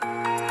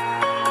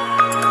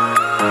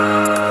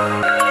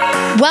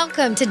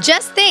Welcome to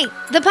Just Think,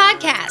 the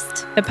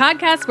podcast. The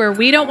podcast where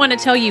we don't want to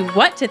tell you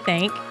what to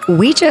think.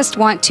 We just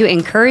want to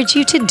encourage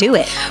you to do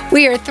it.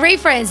 We are three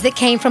friends that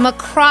came from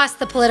across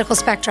the political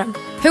spectrum,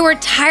 who were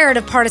tired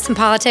of partisan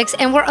politics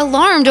and were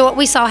alarmed at what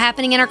we saw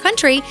happening in our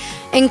country,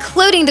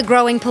 including the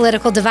growing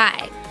political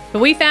divide. What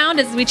we found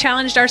as we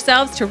challenged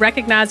ourselves to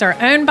recognize our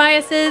own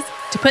biases,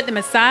 to put them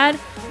aside,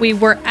 we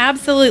were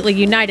absolutely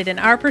united in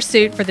our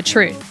pursuit for the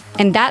truth.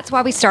 And that's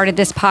why we started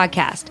this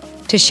podcast,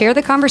 to share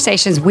the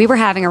conversations we were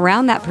having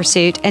around that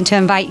pursuit and to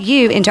invite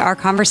you into our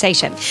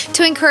conversation.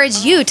 To encourage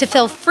you to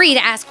feel free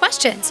to ask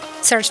questions,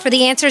 search for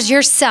the answers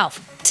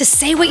yourself, to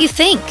say what you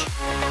think.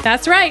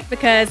 That's right,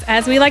 because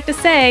as we like to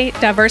say,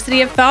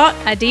 diversity of thought,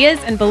 ideas,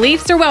 and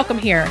beliefs are welcome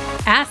here.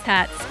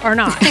 Asshats are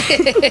not.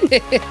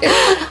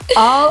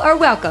 All are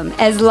welcome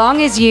as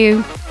long as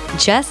you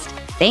just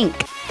think.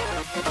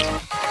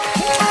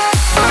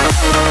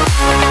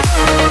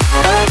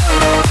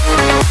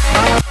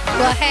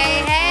 Well,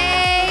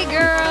 hey,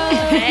 girls.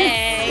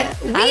 Hey.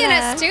 We in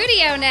a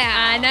studio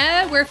now. I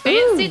know, we're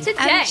fancy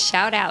today.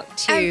 Shout out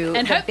to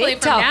And the hopefully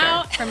big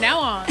talker. from now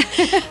on.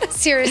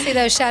 Seriously,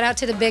 though, shout out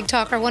to the Big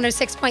Talker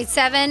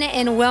 106.7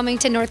 in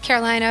Wilmington, North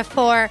Carolina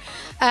for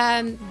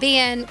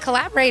being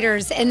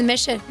collaborators in the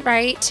mission,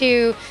 right?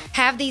 To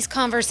have these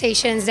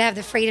conversations, to have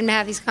the freedom to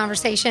have these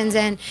conversations.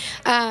 And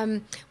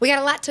we got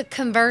a lot to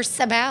converse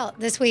about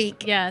this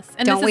week. Yes,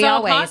 and Don't this we is all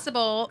always?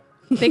 possible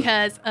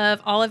because of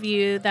all of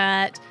you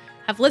that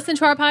have listened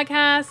to our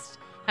podcast,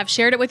 have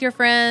shared it with your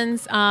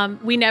friends.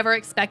 We never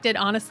expected,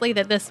 honestly,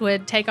 that this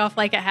would take off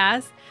like it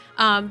has.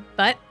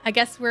 But I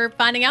guess we're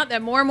finding out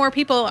that more and more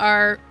people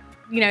are,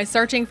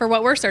 searching for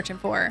what we're searching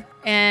for.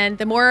 And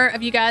the more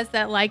of you guys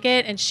that like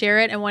it and share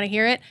it and want to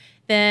hear it,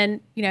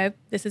 then,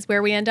 this is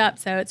where we end up.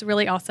 So it's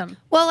really awesome.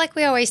 Well, like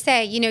we always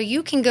say,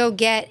 you can go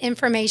get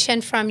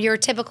information from your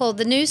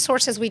the news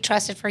sources we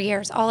trusted for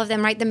years, all of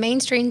them, right? The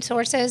mainstream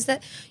sources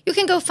that you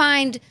can go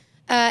find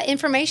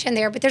information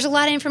there, but there's a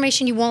lot of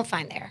information you won't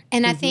find there.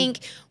 And I think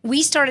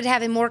we started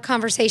having more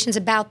conversations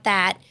about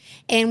that,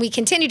 and we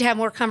continue to have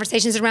more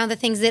conversations around the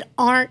things that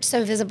aren't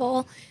so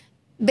visible,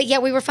 but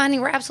yet we were finding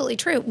were absolutely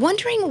true,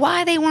 wondering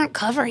why they weren't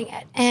covering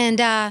it.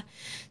 And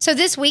so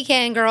this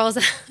weekend, girls,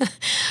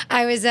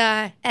 I'm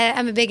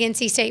a big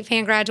NC State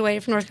fan,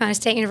 graduated from North Carolina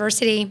State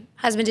University.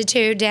 Husband did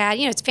too, dad.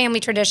 It's family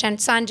tradition.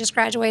 Son just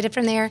graduated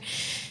from there.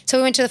 So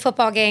we went to the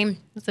football game.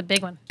 It's a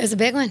big one. It was a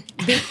big one.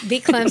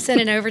 Beat Clemson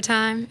in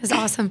overtime. It was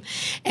awesome.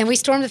 And we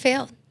stormed the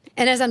field.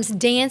 And as I'm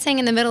dancing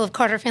in the middle of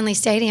Carter Finley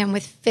Stadium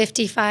with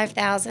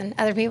 55,000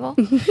 other people,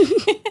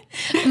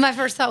 my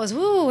first thought was,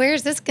 "Ooh,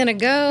 where's this going to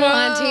go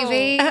on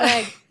TV?"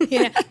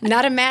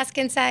 Not a mask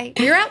in sight.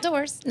 You're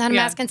outdoors, not a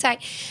mask in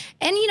sight.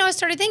 And, I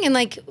started thinking,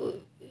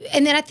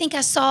 and then I think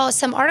I saw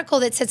some article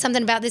that said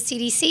something about the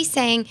CDC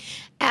saying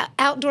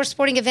outdoor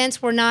sporting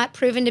events were not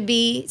proven to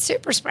be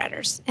super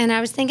spreaders. And I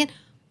was thinking,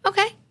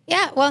 okay.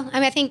 Yeah, well,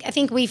 I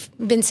think we've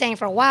been saying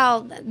for a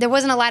while there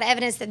wasn't a lot of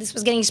evidence that this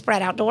was getting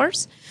spread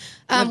outdoors.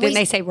 Didn't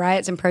they say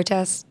riots and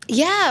protests?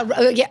 Yeah.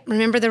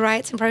 Remember the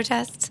riots and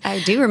protests? I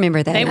do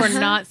remember that. They were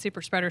not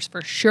super spreaders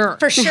for sure.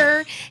 For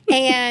sure.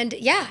 And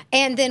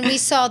then we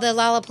saw the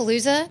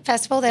Lollapalooza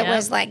festival that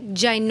was like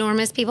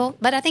ginormous people,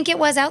 but I think it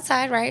was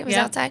outside, right? It was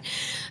outside.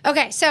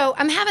 Okay, so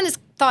I'm having this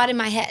thought in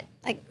my head,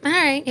 like, all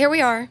right, here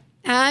we are.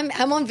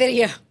 I'm on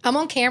video. I'm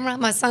on camera.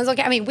 My son's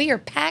okay. I mean, we are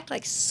packed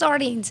like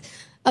sardines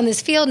on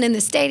this field and in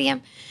the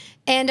stadium.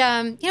 And,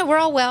 we're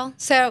all well.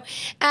 So,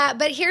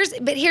 but here's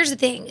the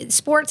thing.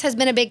 Sports has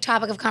been a big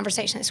topic of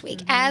conversation this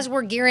week. As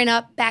we're gearing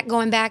up,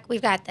 going back,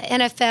 we've got the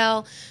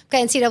NFL, we've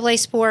got NCAA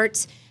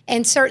sports,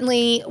 and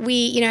certainly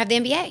we, have the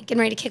NBA getting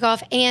ready to kick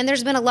off. And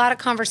there's been a lot of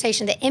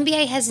conversation. The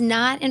NBA has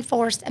not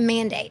enforced a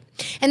mandate.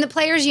 And the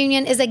Players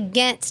Union is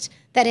against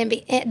that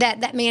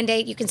that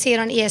mandate. You can see it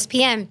on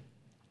ESPN.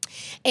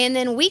 And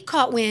then we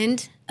caught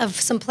wind of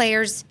some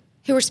players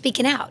who were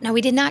speaking out. Now,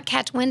 we did not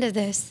catch wind of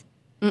this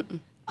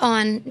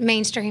on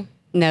mainstream.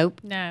 Nope.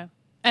 No.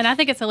 And I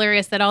think it's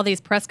hilarious that all these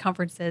press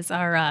conferences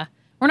are,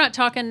 we're not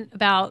talking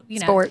about,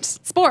 Sports.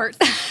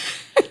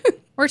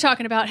 We're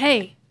talking about,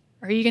 hey,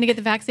 are you going to get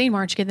the vaccine? Why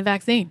aren't you getting the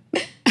vaccine?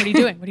 What are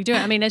you doing?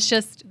 I mean, it's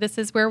just, this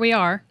is where we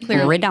are,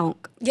 clearly. Redonk.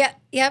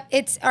 Yep.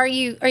 It's, are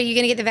you going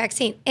to get the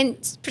vaccine?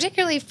 And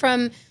particularly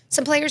from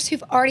some players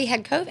who've already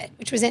had COVID,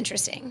 which was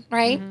interesting,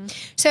 right? Mm-hmm.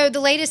 So the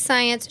latest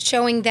science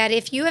showing that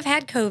if you have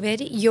had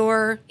COVID,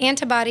 your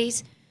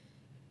antibodies,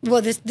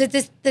 well,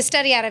 the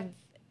study out of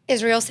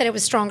Israel said it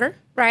was stronger,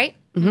 right?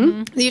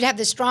 Mm-hmm. You'd have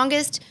the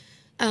strongest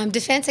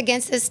defense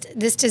against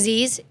this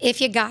disease if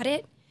you got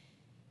it.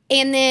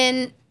 And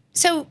then,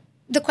 so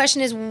the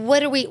question is, why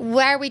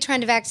are we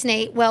trying to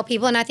vaccinate well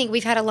people? And I think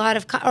we've had a lot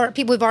of, or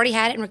people who've already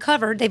had it and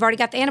recovered, they've already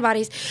got the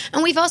antibodies.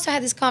 And we've also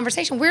had this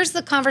conversation. Where's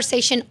the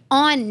conversation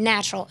on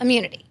natural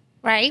immunity,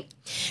 right?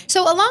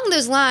 So along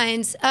those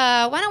lines,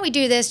 why don't we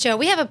do this, Joe?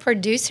 We have a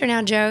producer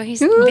now, Joe.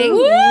 He's big.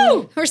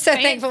 Woo! We're so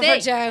thankful for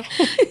Joe.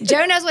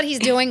 Joe knows what he's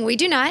doing. We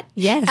do not.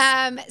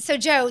 Yes. So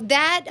Joe,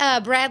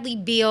 that Bradley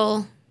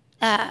Beal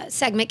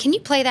segment. Can you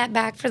play that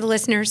back for the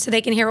listeners so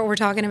they can hear what we're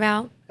talking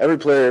about? Every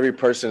player, every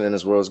person in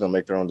this world is going to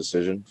make their own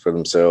decision for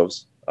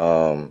themselves.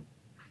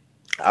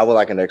 I would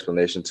like an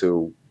explanation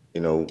to,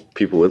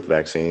 people with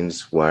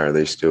vaccines. Why are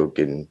they still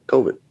getting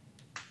COVID?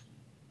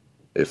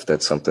 If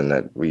that's something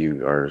that we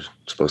are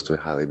supposed to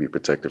highly be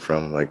protected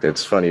from. Like,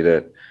 that's funny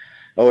that,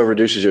 it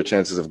reduces your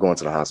chances of going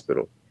to the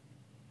hospital.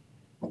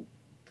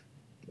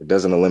 It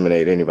doesn't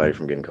eliminate anybody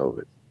from getting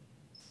COVID,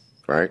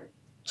 right?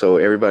 So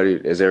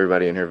is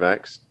everybody in here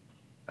vaxxed?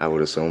 I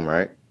would assume,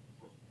 right?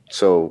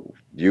 So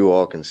you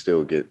all can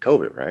still get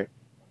COVID, right?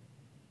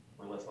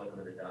 We're less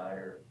likely to die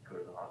or go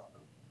to the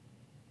hospital.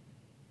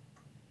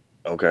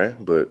 Okay,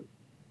 but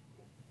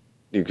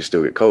you can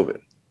still get COVID.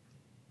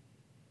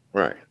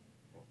 Right.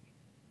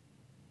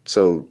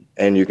 So,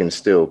 and you can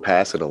still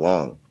pass it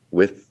along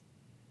with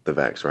the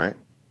vax, right?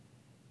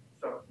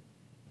 So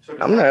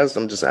I'm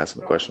just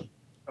asking the question.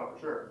 Oh,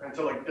 sure. And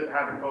so, like,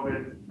 having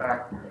COVID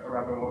back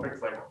around the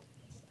Olympics, like,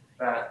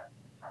 that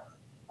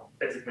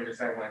basically you're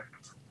saying, like,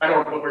 I don't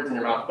want to put words in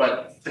your mouth,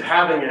 but did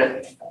having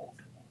it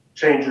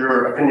change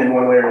your opinion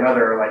one way or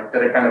another? Like,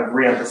 did it kind of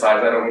reemphasize,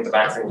 I don't need the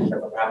vaccine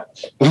because of that?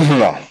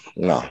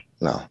 No.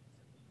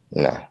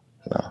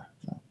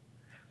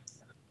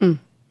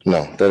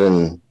 No,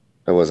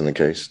 that wasn't the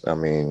case. I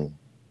mean,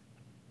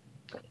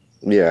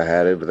 yeah, I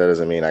had it, but that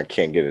doesn't mean I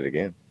can't get it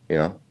again,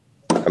 I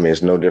mean,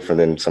 it's no different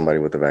than somebody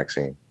with the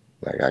vaccine.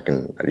 Like, I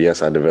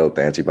developed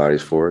the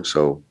antibodies for it,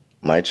 so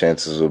my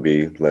chances will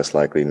be less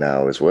likely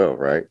now as well,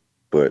 right?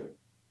 But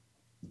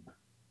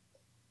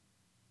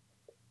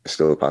it's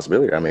still a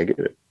possibility I may get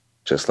it.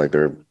 Just like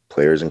there are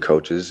players and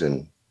coaches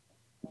and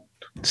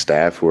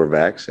staff who are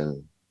vaxxed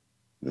and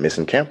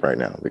missing camp right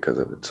now because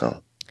of it.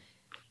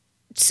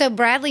 So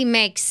Bradley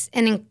makes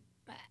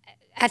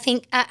I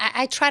think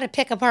I try to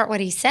pick apart what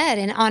he said,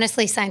 and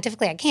honestly,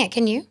 scientifically, I can't.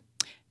 Can you?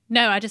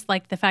 No, I just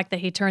like the fact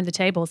that he turned the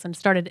tables and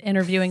started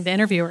interviewing the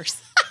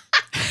interviewers.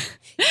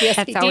 Yes,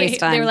 That's always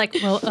fun. They were like,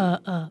 well,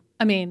 they're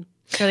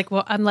like,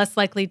 well, I'm less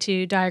likely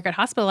to die or get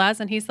hospitalized.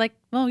 And he's like,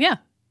 well, yeah,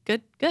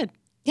 good. Yeah.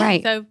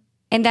 Right. So,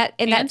 and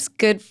that's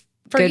good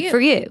for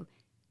you.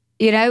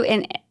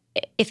 And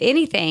if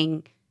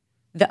anything,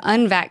 the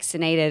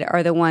unvaccinated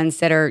are the ones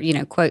that are,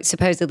 quote,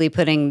 supposedly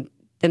putting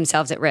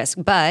themselves at risk.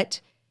 But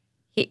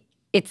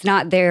it's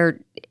not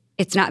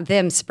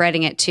them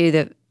spreading it to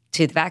the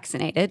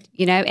vaccinated,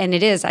 and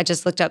it is. I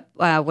just looked up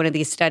one of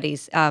these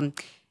studies, and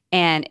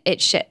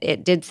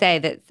it did say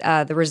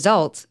that the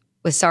results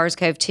with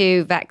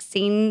SARS-CoV-2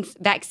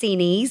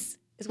 vaccinees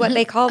is what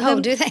they call them.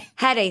 Oh, do they?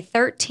 Had a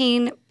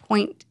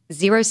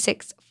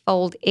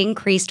 13.06-fold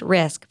increased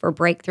risk for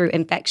breakthrough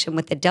infection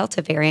with the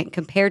Delta variant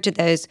compared to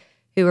those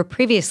who were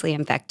previously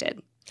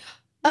infected.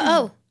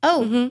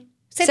 Mm-hmm.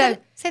 Say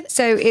that.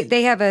 So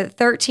they have a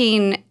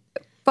 13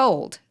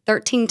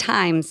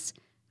 times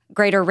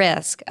greater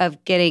risk of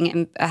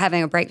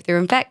having a breakthrough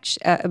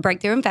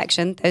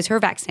infection, those who are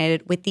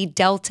vaccinated with the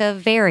Delta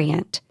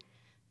variant,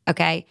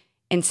 okay,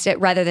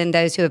 rather than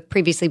those who have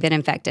previously been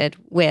infected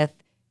with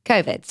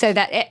COVID. So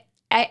that,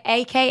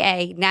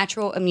 AKA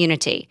natural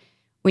immunity.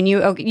 When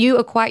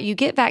you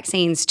get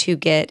vaccines to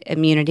get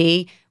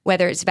immunity,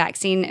 whether it's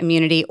vaccine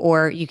immunity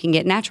or you can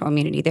get natural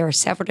immunity. There are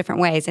several different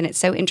ways, and it's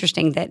so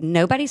interesting that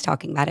nobody's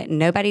talking about it.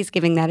 Nobody's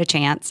giving that a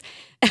chance.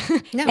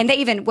 No. And they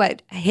even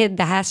hid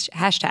the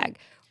hashtag,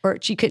 or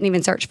you couldn't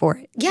even search for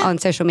it on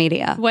social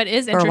media. What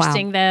is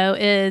interesting, though,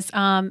 is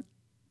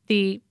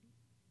the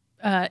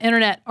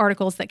internet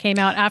articles that came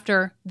out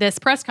after this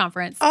press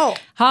conference. Oh,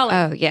 Holly.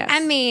 Oh, yes.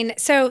 I mean,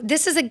 so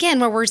this is, again,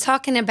 where we're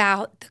talking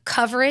about the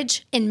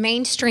coverage in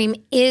mainstream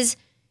is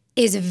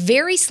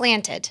very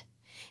slanted,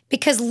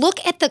 because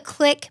look at the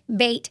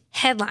clickbait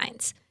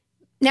headlines.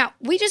 Now,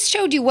 we just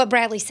showed you what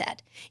Bradley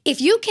said.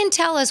 If you can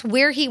tell us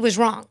where he was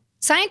wrong,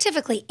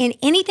 scientifically, in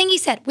anything he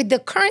said, with the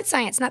current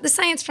science, not the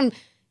science from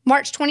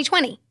March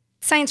 2020,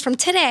 science from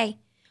today,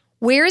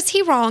 where is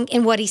he wrong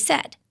in what he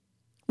said?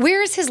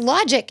 Where is his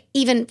logic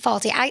even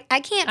faulty? I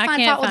can't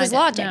find fault with his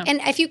logic. No. And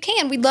if you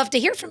can, we'd love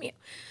to hear from you.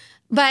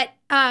 But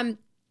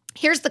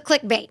here's the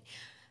clickbait.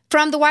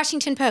 From the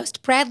Washington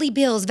Post, Bradley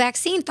Beal's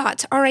vaccine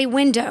thoughts are a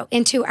window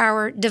into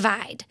our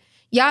divide.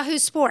 Yahoo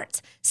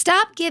Sports,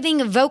 stop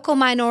giving a vocal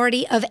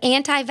minority of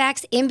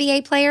anti-vax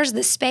NBA players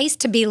the space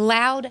to be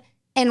loud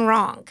and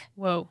wrong.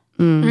 Whoa.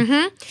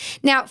 Mm-hmm.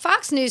 Now,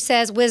 Fox News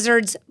says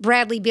Wizards'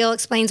 Bradley Beal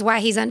explains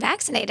why he's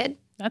unvaccinated.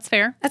 That's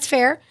fair. That's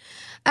fair.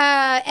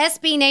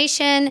 SB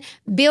Nation,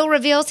 Beal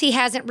reveals he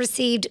hasn't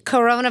received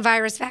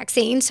coronavirus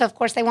vaccine. So, of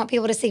course, they want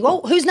people to see, whoa,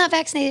 who's not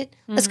vaccinated?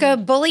 Mm-hmm. Let's go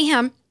bully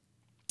him.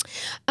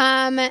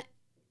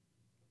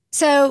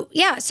 So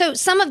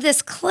some of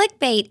this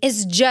clickbait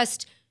is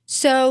just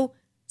so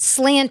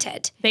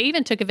slanted. They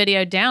even took a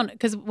video down,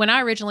 because when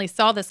I originally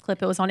saw this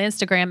clip, it was on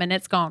Instagram and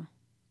it's gone.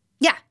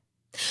 Yeah.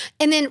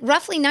 And then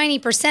roughly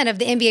 90% of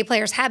the NBA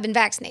players have been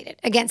vaccinated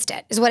against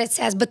it, is what it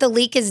says. But the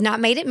leak has not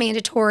made it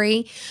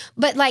mandatory.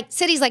 But like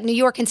cities like New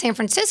York and San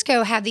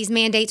Francisco have these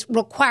mandates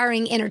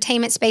requiring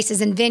entertainment spaces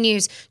and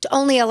venues to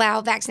only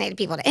allow vaccinated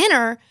people to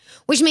enter,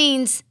 which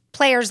means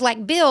players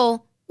like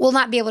Bill will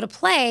not be able to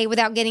play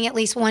without getting at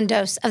least one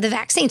dose of the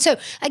vaccine. So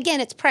again,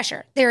 it's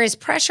pressure. There is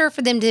pressure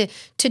for them to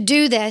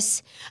do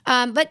this.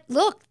 But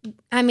look,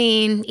 I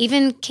mean,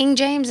 even King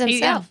James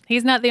himself.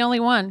 He's not the only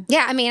one.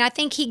 Yeah, I mean, I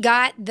think he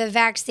got the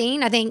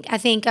vaccine. I think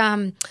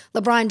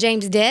LeBron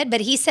James did,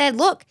 but he said,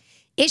 look,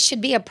 it should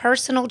be a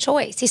personal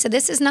choice. He said,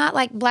 this is not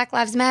like Black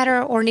Lives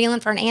Matter or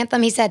kneeling for an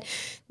anthem. He said,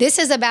 this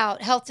is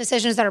about health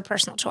decisions that are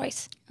personal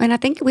choice. And I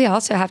think we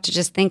also have to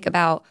just think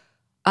about,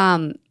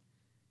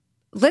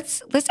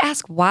 let's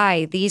ask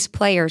why these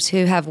players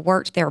who have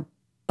worked their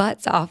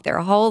butts off their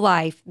whole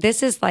life,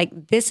 this is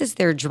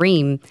their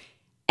dream.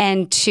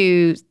 And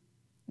to,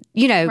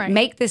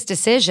 make this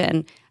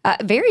decision,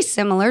 very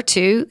similar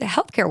to the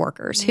healthcare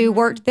workers who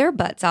worked their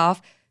butts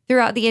off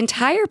throughout the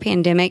entire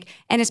pandemic,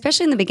 and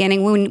especially in the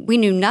beginning when we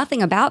knew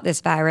nothing about this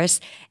virus,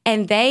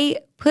 and they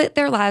put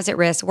their lives at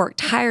risk, worked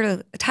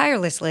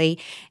tirelessly,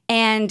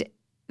 and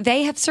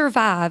they have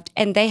survived,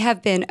 and they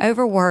have been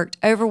overworked,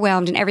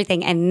 overwhelmed, and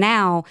everything. And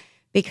now,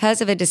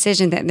 because of a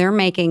decision that they're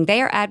making,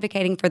 they are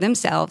advocating for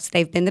themselves.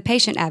 They've been the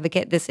patient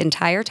advocate this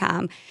entire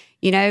time,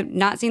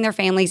 not seeing their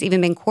families, even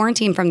been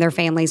quarantined from their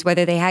families,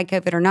 whether they had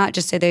COVID or not,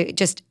 just so they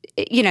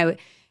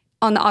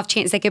on the off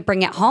chance they could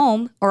bring it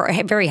home, or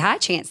a very high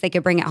chance they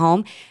could bring it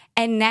home.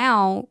 And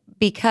now,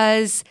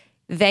 because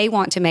they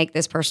want to make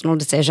this personal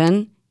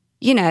decision,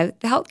 the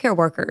healthcare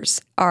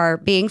workers are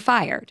being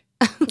fired.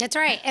 That's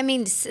right. I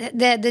mean,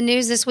 the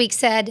news this week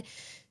said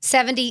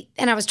 70,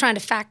 and I was trying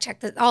to fact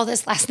check all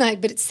this last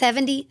night, but it's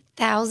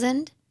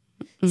 70,000.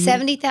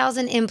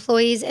 70,000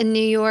 employees in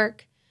New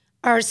York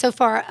are so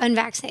far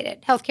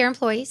unvaccinated, healthcare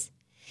employees.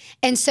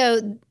 And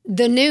so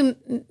the new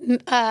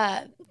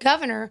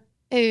governor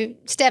who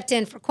stepped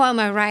in for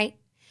Cuomo, right?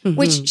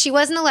 Which she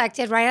wasn't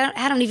elected, right?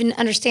 I don't even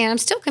understand. I'm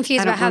still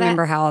confused about how that. I don't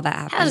remember how all that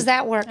happened. How does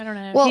that work? I don't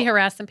know. Well, he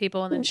harassed some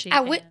people, and then she.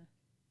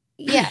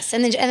 Yes,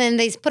 and then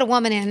they put a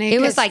woman in.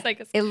 It was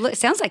it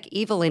sounds like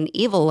Evil and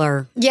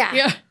Eviler.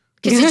 Yeah.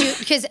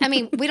 Because I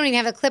mean, we don't even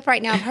have a clip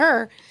right now of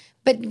her,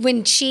 but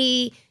when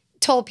she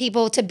told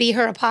people to be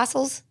her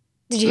apostles,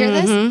 did you hear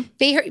this?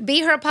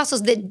 Be her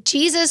apostles. That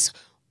Jesus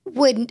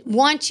would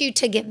want you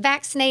to get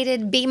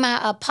vaccinated, be my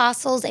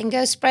apostles, and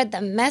go spread the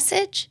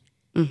message.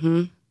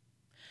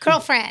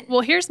 Girlfriend.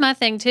 Well, here's my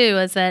thing, too,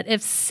 is that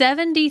if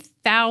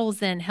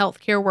 70,000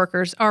 healthcare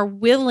workers are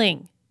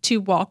willing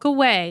to walk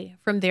away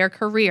from their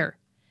career,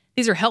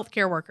 these are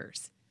healthcare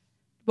workers,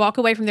 walk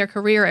away from their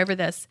career over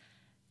this,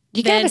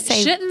 then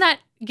shouldn't that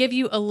give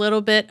you a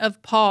little bit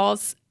of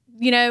pause?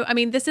 I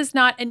mean, this is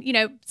not, and,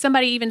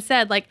 somebody even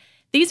said, like,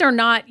 these are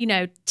not,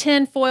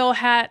 tinfoil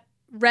hat,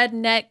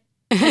 redneck,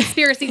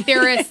 conspiracy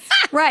theorists,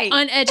 right?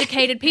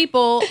 Uneducated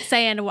people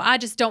saying, well, I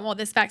just don't want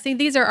this vaccine.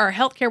 These are our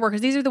healthcare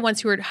workers. These are the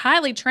ones who are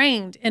highly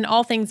trained in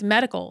all things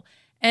medical.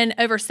 And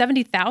over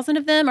 70,000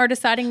 of them are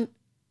deciding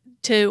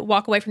to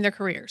walk away from their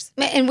careers.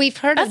 And we've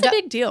heard that's a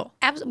big deal.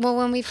 Well,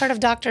 when we've heard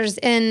of doctors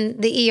in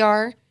the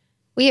ER,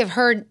 we have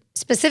heard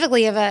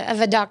specifically of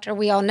a doctor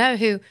we all know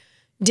who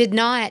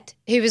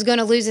was going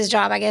to lose his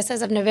job, I guess,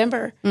 as of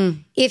November,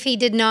 if he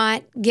did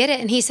not get it.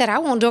 And he said, I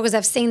won't do it because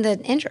I've seen the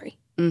injury.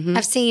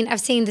 I've seen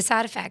the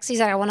side effects. He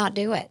said, I will not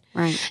do it.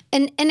 Right.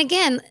 And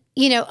again,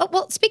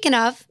 speaking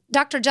of,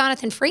 Dr.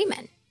 Jonathan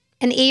Freeman,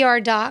 an ER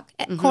doc,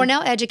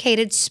 Cornell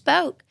educated,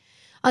 spoke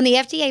on the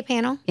FDA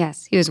panel.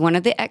 Yes, he was one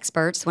of the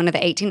experts, one of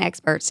the 18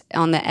 experts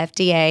on the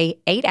FDA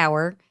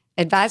 8-hour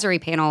advisory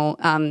panel.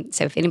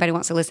 So if anybody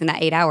wants to listen to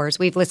that 8 hours,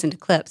 we've listened to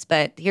clips,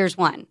 but here's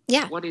one.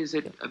 Yeah. What is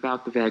it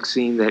about the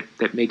vaccine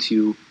that makes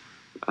you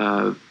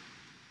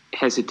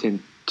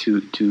hesitant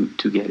to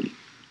get it?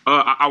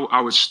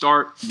 I would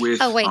start with.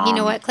 Oh wait, you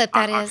know what clip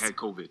that is? I've had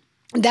COVID.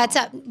 That's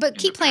up, but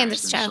keep playing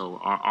this show. So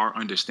our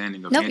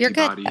understanding of you're good.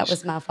 antibodies, That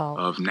was my fault.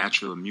 Of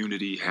natural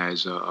immunity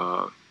has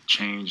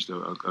changed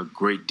a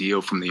great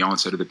deal from the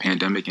onset of the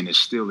pandemic, and is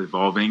still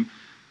evolving.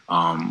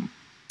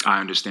 I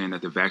understand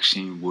that the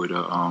vaccine would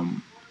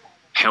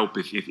help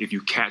if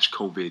you catch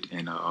COVID,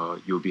 and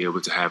you'll be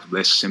able to have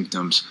less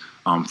symptoms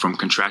from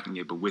contracting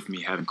it. But with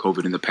me having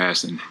COVID in the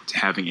past and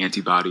having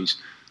antibodies.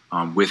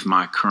 With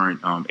my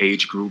current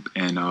age group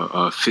and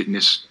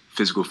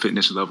physical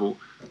fitness level,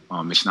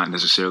 it's not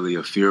necessarily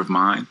a fear of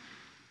mine.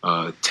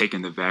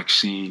 Taking the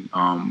vaccine,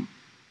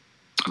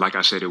 like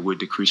I said, it would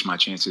decrease my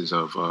chances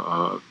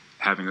of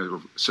having a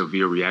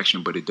severe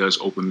reaction, but it does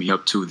open me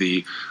up to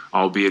the,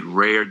 albeit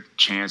rare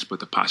chance, but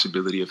the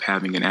possibility of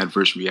having an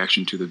adverse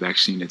reaction to the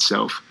vaccine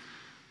itself.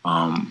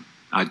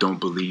 I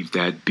don't believe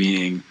that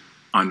being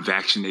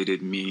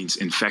unvaccinated means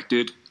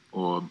infected,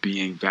 or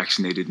being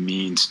vaccinated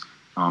means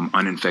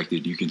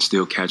uninfected. You can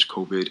still catch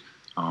COVID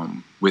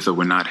with or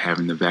without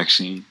having the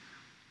vaccine.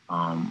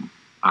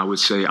 I would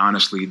say,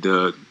 honestly,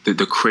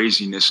 the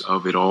craziness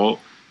of it all,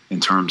 in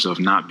terms of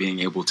not being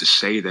able to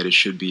say that it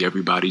should be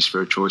everybody's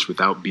fair choice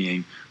without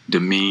being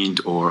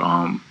demeaned or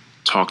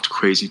talked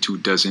crazy to,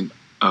 doesn't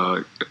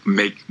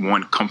make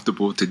one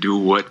comfortable to do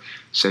what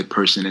said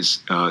person is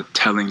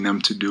telling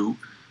them to do.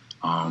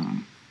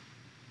 I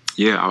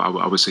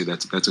would say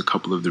that's a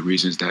couple of the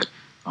reasons that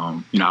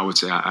I would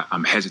say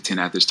I'm hesitant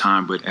at this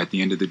time, but at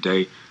the end of the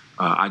day,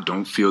 I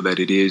don't feel that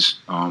it is,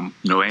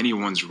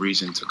 anyone's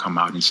reason to come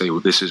out and say, well,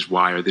 this is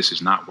why or this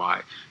is not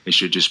why. It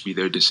should just be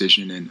their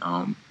decision.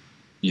 And,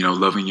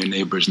 loving your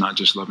neighbors, not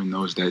just loving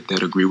those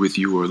that agree with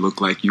you or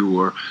look like you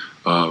or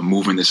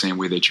move in the same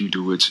way that you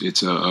do.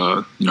 It's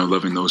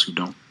loving those who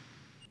don't.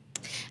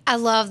 I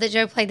love that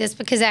Joe played this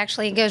because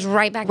actually it goes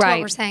right back to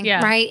what we're saying,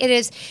 Yeah. right? It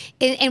is,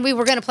 and we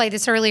were going to play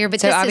this earlier, but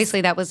So this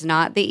obviously that was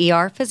not the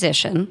ER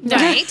physician.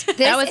 right?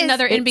 That was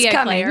another NBA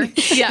coming. player.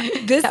 Yeah.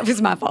 That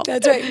was my fault.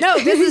 That's right. No,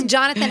 this is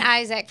Jonathan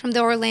Isaac from the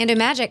Orlando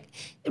Magic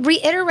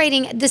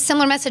reiterating the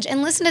similar message.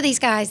 And listen to these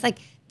guys. Like,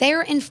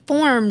 they're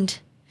informed.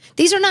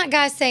 These are not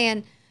guys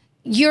saying,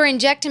 you're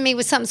injecting me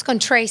with something that's going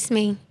to trace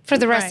me for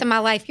the rest of my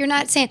life. You're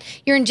not saying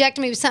you're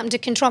injecting me with something to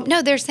control me.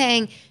 No, they're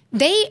saying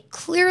they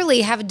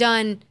clearly have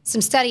done some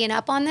studying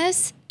up on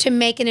this to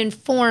make an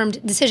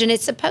informed decision.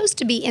 It's supposed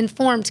to be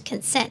informed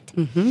consent.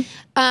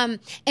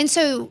 And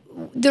so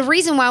the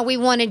reason why we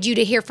wanted you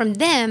to hear from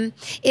them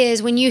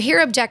is when you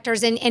hear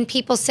objectors and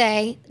people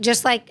say,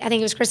 just like I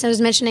think it was Kristen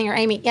was mentioning or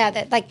Amy,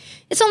 that like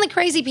it's only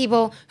crazy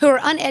people who are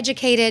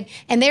uneducated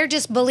and they're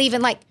just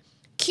believing like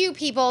Q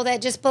people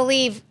that just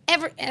believe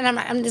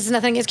this is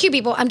nothing against Q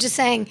people. I'm just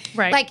saying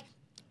like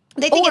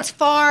they think it's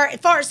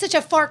such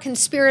a far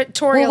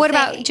conspiratorial Well, what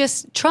thing. about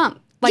just Trump?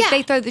 Like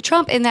they throw the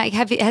Trump in that.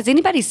 Has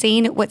anybody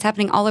seen what's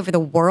happening all over the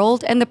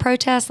world in the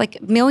protests?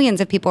 Like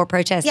millions of people are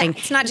protesting. Yeah,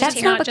 it's not just That's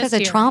here. not Not because just of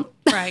here. Trump.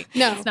 Right.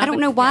 No. It's not I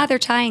don't know why they're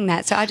tying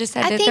that. So I just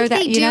had I to think throw that.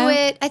 they do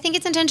it. I think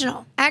it's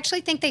intentional. I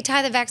actually think they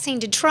tie the vaccine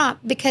to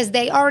Trump because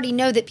they already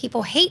know that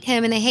people hate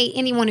him and they hate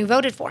anyone who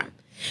voted for him.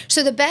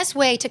 So the best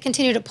way to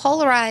continue to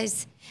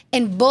polarize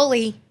and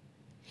bully,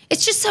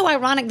 it's just so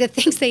ironic the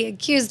things they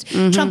accused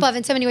Trump of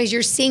in so many ways.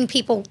 You're seeing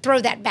people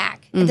throw that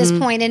back at this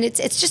point, and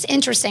it's just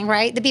interesting,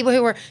 right? The people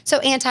who were so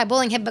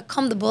anti-bullying have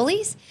become the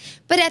bullies.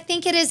 But I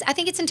think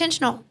it's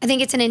intentional. I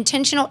think it's an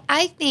intentional.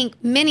 I think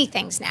many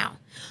things now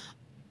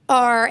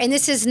are, and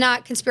this is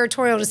not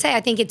conspiratorial to say.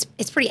 I think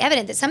it's pretty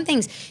evident that some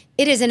things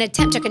it is an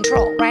attempt to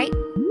control. Right?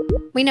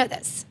 We know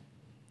this.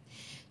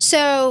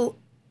 So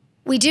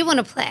we do want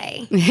to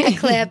play a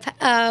clip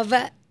of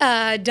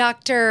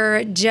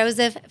Dr.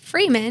 Joseph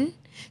Freeman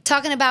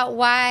talking about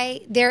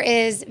why there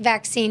is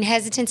vaccine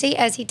hesitancy,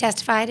 as he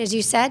testified, as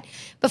you said,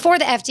 before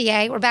the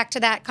FDA. We're back to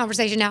that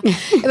conversation now.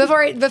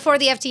 Before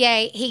the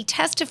FDA, he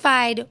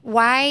testified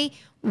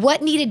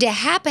what needed to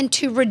happen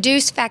to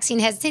reduce vaccine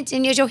hesitancy.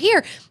 And as you'll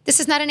hear, this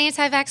is not an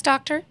anti-vax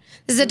doctor.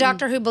 This is a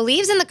doctor who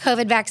believes in the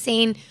COVID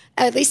vaccine,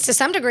 at least to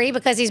some degree,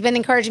 because he's been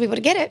encouraging people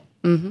to get it.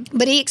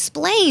 But he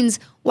explains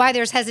why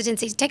there's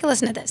hesitancy. Take a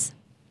listen to this.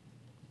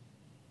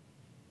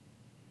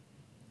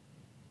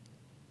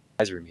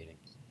 Advisory meeting.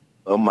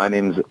 Hello, my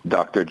name is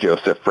Dr.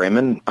 Joseph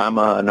Freeman. I'm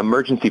an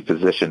emergency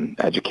physician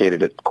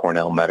educated at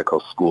Cornell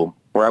Medical School.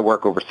 Where I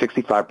work, over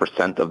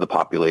 65% of the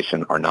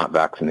population are not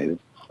vaccinated.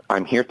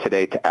 I'm here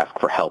today to ask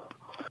for help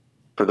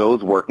for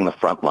those working the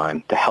front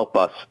line to help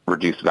us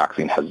reduce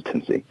vaccine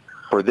hesitancy.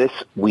 For this,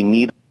 we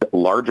need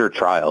larger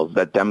trials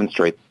that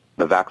demonstrate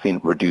the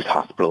vaccine reduce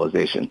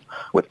hospitalization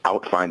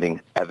without finding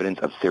evidence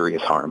of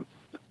serious harm.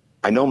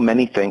 I know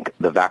many think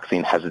the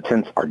vaccine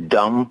hesitants are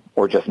dumb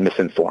or just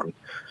misinformed.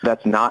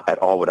 That's not at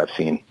all what I've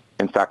seen.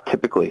 In fact,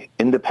 typically,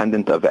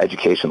 independent of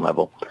education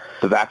level,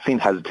 the vaccine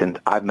hesitant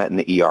I've met in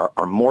the ER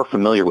are more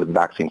familiar with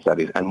vaccine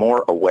studies and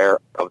more aware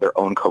of their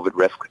own COVID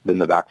risk than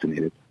the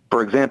vaccinated.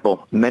 For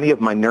example, many of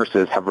my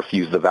nurses have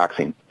refused the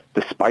vaccine,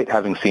 despite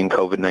having seen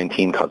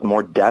COVID-19 cause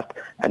more death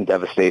and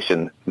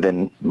devastation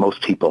than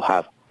most people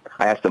have.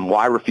 I asked them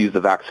why refuse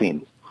the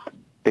vaccine.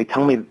 They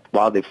tell me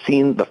while they've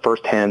seen the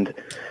firsthand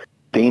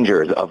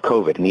dangers of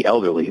COVID in the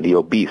elderly, the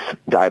obese,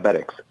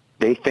 diabetics,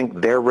 they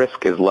think their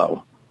risk is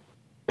low.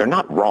 They're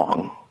not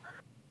wrong.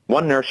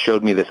 One nurse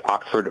showed me this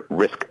Oxford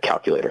risk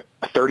calculator.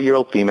 A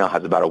 30-year-old female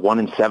has about a 1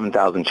 in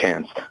 7,000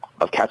 chance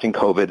of catching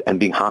COVID and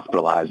being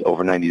hospitalized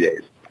over 90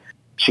 days.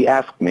 She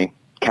asked me,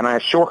 can I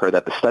assure her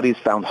that the studies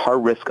found her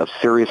risk of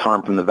serious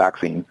harm from the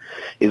vaccine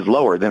is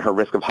lower than her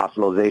risk of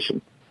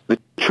hospitalization? The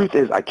truth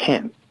is I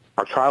can't.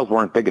 Our trials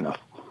weren't big enough.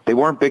 They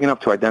weren't big enough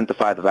to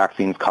identify the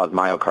vaccines cause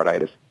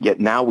myocarditis, yet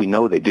now we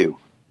know they do.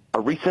 A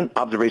recent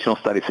observational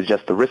study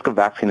suggests the risk of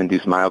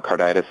vaccine-induced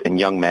myocarditis in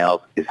young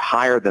males is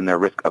higher than their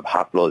risk of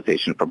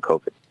hospitalization from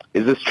COVID.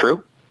 Is this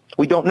true?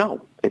 We don't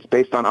know. It's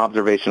based on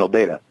observational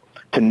data.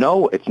 To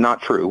know it's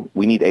not true,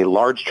 we need a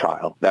large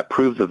trial that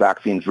proves the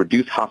vaccines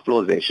reduce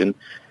hospitalization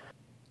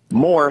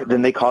more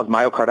than they cause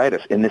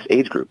myocarditis in this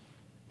age group.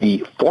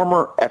 The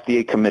former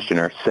FDA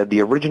commissioner said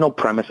the original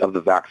premise of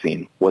the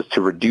vaccine was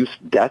to reduce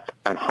death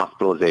and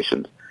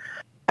hospitalizations.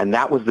 And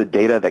that was the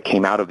data that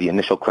came out of the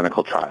initial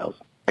clinical trials.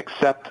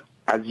 Except,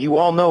 as you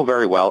all know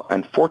very well,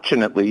 and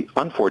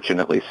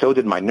unfortunately, so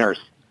did my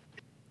nurse,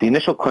 the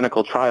initial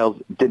clinical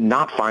trials did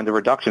not find a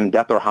reduction in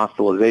death or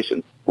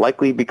hospitalization,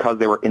 likely because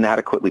they were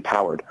inadequately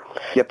powered.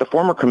 Yet the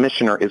former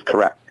commissioner is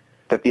correct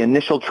that the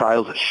initial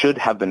trials should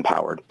have been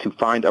powered to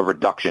find a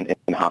reduction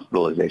in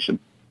hospitalization.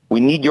 We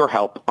need your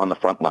help on the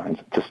front lines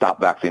to stop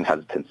vaccine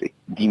hesitancy.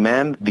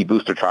 Demand the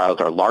booster trials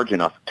are large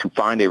enough to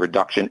find a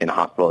reduction in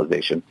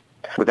hospitalization.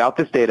 Without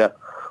this data,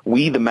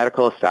 We, the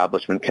medical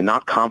establishment,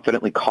 cannot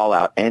confidently call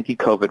out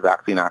anti-COVID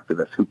vaccine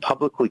activists who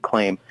publicly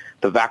claim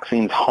the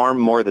vaccines harm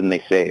more than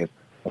they save,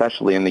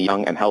 especially in the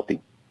young and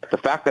healthy. The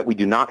fact that we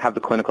do not have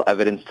the clinical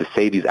evidence to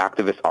say these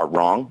activists are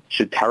wrong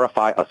should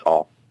terrify us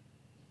all.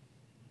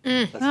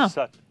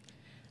 That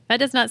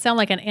does not sound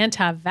like an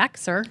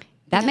anti-vaxxer.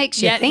 That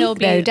makes you Yet he'll think,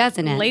 be though,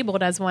 doesn't it?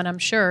 labeled as one, I'm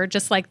sure,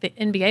 just like the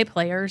NBA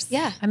players.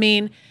 Yeah. I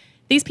mean,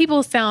 these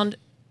people sound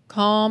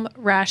calm,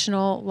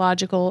 rational,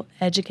 logical,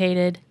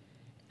 educated,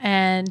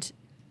 and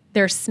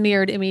they're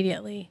smeared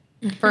immediately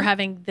for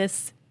having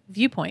this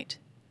viewpoint.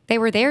 They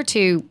were there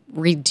to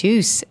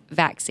reduce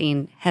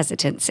vaccine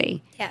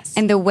hesitancy. Yes.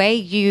 And the way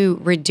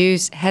you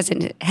reduce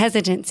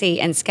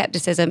hesitancy and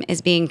skepticism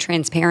is being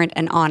transparent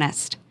and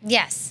honest.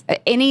 Yes.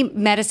 Any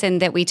medicine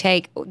that we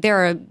take,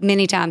 there are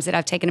many times that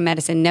I've taken a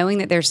medicine knowing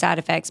that there's side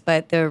effects,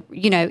 but it's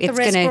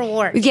risk going to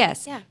reward.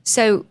 Yes. Yeah.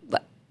 So,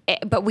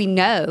 but we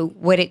know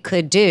what it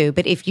could do.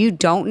 But if you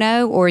don't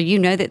know, or you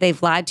know that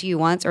they've lied to you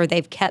once, or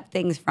they've kept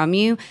things from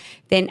you,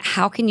 then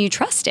how can you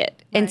trust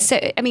it? Right. And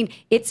so, I mean,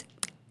 it's,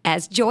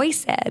 as Joy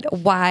said,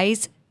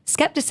 wise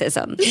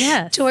skepticism.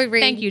 Yes. Joy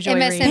Reid. Thank you, Joy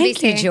Reid. MSNBC.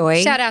 Thank you,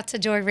 Joy. Shout out to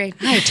Joy Reid.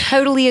 I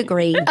totally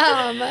agree.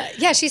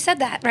 Yeah, she said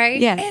that,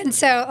 right? Yes. And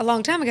so a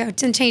long time ago,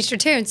 and changed her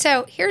tune.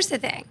 So here's the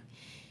thing.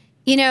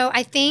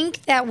 I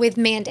think that with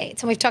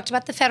mandates, and we've talked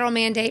about the federal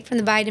mandate from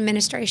the Biden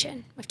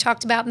administration. We've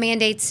talked about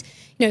mandates.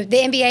 The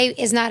NBA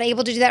is not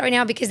able to do that right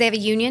now because they have a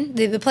union.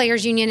 The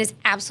players' union is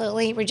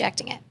absolutely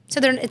rejecting it.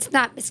 So it's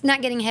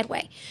not getting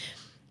headway.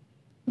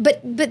 But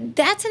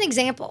that's an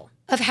example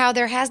of how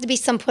there has to be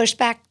some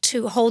pushback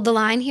to hold the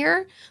line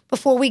here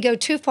before we go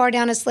too far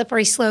down a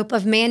slippery slope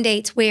of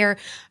mandates where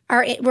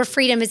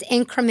freedom is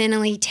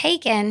incrementally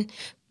taken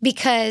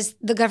because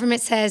the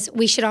government says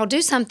we should all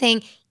do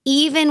something,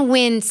 even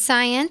when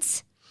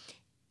science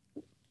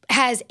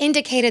has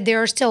indicated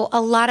there are still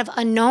a lot of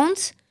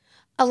unknowns,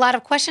 a lot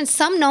of questions,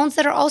 some knowns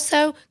that are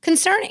also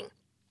concerning.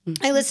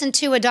 I listened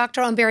to a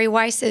doctor on Barry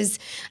Weiss's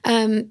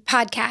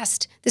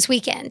podcast this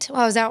weekend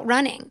while I was out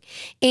running.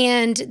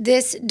 And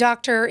this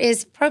doctor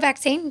is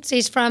pro-vaccine. So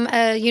he's from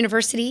a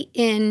university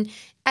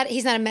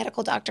he's not a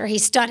medical doctor. He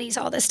studies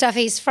all this stuff.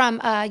 He's from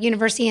a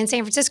university in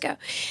San Francisco.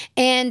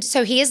 And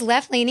so he is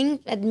left-leaning,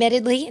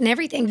 admittedly, and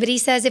everything. But he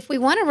says if we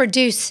want to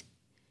reduce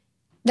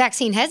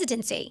vaccine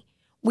hesitancy,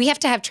 we have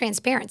to have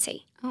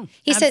transparency. Oh,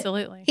 he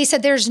absolutely. He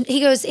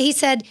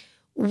said,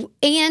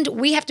 and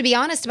we have to be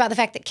honest about the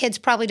fact that kids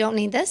probably don't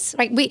need this,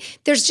 right?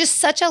 There's just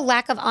such a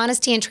lack of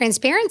honesty and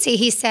transparency,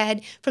 he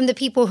said, from the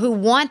people who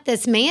want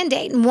this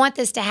mandate and want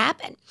this to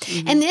happen.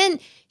 Mm-hmm. And then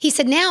he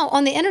said, now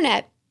on the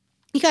internet,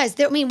 you guys,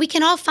 we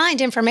can all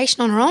find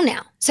information on our own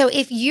now. So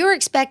if you're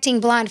expecting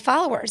blind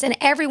followers and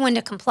everyone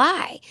to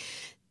comply,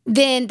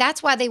 then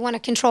that's why they want to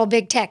control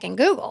big tech and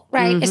Google,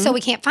 right? Mm-hmm. And so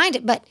we can't find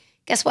it. But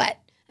guess what?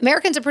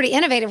 Americans are pretty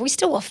innovative. We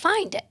still will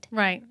find it.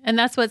 Right. And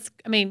that's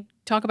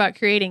talk about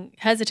creating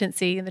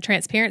hesitancy and the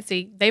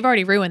transparency. They've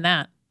already ruined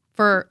that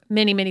for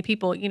many, many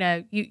people.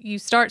 You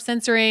start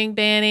censoring,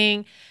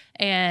 banning,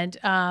 and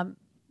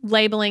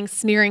labeling,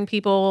 smearing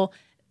people,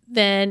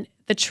 then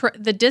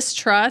the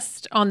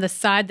distrust on the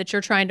side that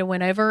you're trying to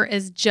win over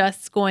is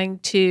just going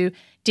to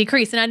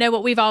decrease. And I know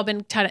what we've all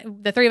been,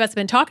 the three of us have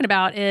been talking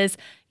about is,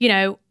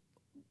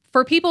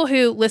 for people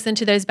who listen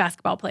to those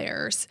basketball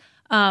players,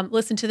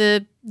 listen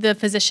to the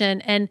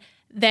physician, and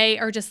they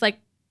are just like,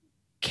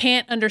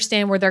 can't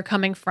understand where they're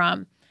coming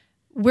from.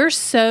 We're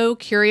so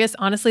curious,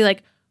 honestly,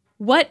 like,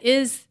 what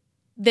is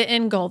the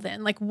end goal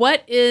then? Like,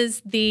 what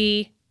is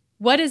it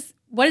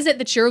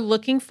that you're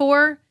looking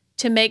for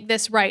to make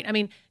this right? I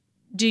mean,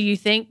 do you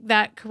think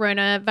that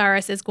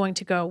coronavirus is going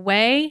to go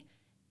away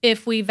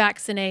if we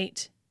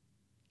vaccinate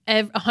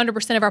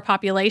 100% of our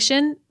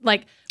population?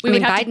 Like,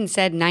 Biden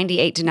said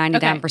 98 to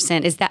 99%.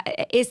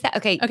 Okay. Is that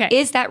okay?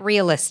 Is that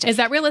realistic? Is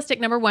that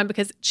realistic? Number one,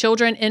 because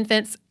children,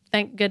 infants,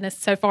 thank goodness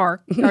so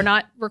far, are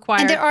not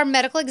required. And there are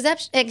medical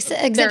exemptions.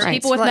 There are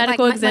people with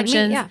medical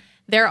exemptions. Like me, yeah.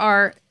 There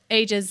are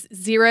ages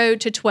 0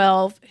 to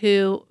 12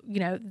 who,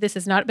 this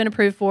has not been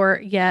approved for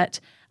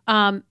yet.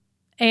 And,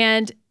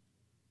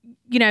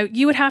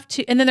 you would have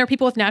to, and then there are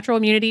people with natural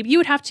immunity. You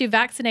would have to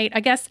vaccinate,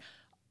 I guess,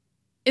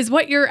 is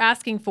what you're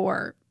asking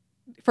for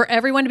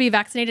everyone to be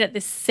vaccinated at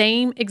the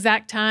same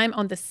exact time,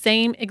 on the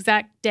same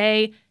exact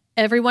day,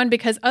 everyone,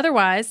 because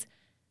otherwise,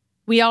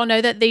 we all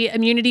know that the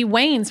immunity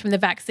wanes from the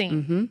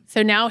vaccine. Mm-hmm.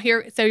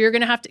 So you're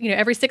going to have to,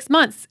 every 6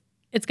 months,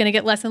 it's going to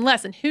get less and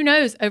less. And who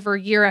knows over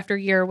year after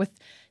year with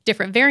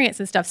different variants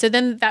and stuff. So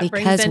then that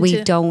brings into... Because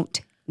we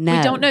don't know.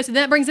 We don't know. So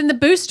then that brings in the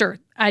booster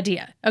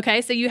idea.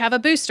 Okay. So you have a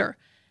booster.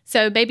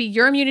 So maybe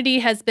your immunity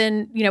has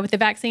been, with the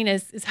vaccine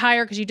is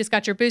higher because you just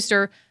got your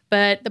booster,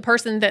 but the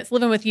person that's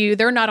living with you,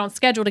 they're not on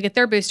schedule to get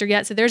their booster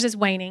yet. So theirs is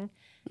waning.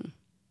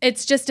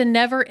 It's just a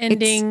never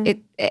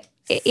ending...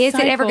 Is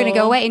it ever going to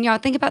go away? And y'all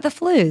think about the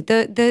flu.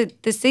 The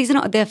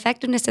seasonal, the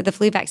effectiveness of the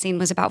flu vaccine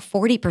was about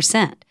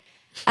 40%.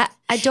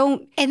 I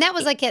don't, and that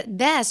was like at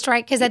best,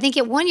 right? Because I think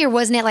at 1 year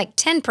wasn't it like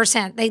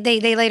 10%?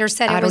 They later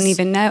said it was. I don't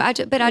even know.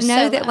 But I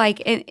know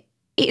that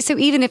so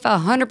even if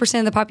 100%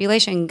 of the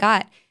population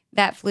got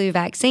that flu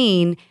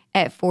vaccine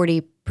at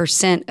 40%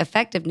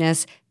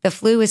 effectiveness, the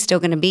flu is still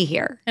going to be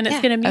here. And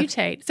it's going to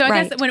mutate. So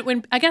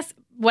I guess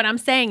what I'm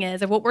saying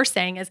is, or what we're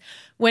saying is,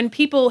 when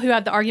people who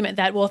have the argument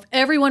that, well, if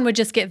everyone would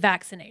just get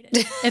vaccinated,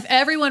 this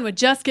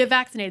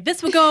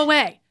would go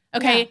away.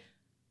 Okay.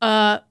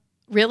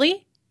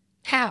 Really?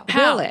 How?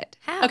 Will it?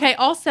 How? Okay.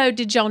 Also,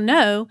 did y'all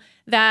know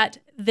that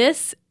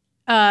this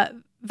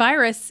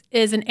virus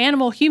is an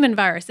animal-human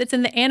virus? It's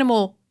in the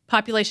animal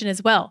population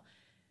as well.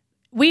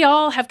 We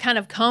all have kind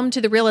of come to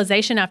the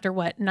realization after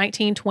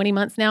 19, 20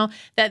 months now,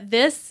 that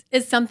this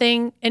is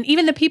something, and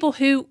even the people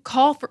who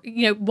call for,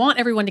 want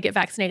everyone to get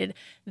vaccinated,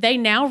 they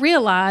now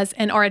realize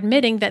and are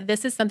admitting that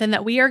this is something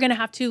that we are going to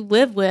have to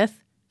live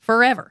with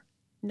forever.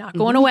 Not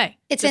going away.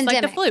 It's just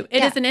endemic. like the flu.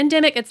 It is an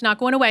endemic. It's not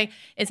going away.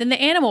 It's in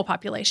the animal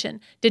population.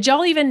 Did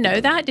y'all even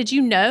know that? Did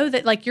you know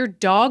that like your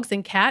dogs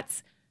and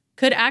cats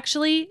could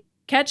actually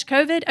catch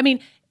COVID? I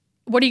mean,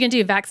 what are you going to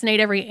do? Vaccinate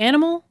every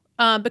animal?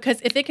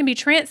 Because if it can be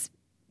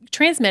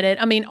transmitted,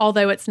 I mean,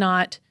 although it's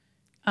not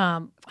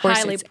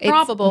highly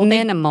probable, it's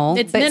minimal,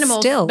 it's but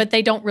minimal, still. but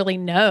they don't really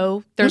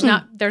know. There's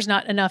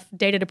not enough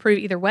data to prove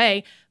either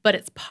way, but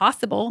it's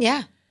possible.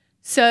 Yeah.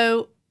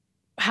 So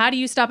how do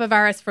you stop a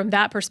virus from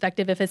that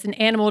perspective if it's an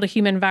animal to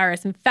human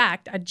virus? In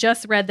fact, I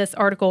just read this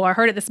article. I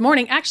heard it this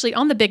morning, actually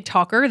on the Big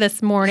Talker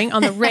this morning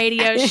on the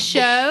radio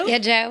show. Yeah,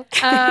 Joe.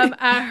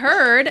 I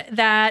heard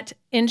that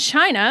in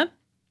China,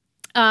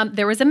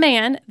 there was a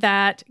man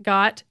that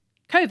got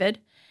COVID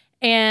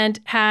and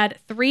had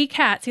 3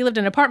 cats. He lived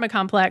in an apartment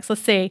complex.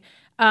 Let's see.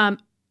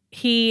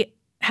 He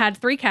had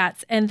 3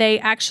 cats, and they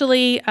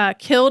actually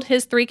killed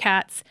his 3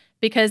 cats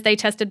because they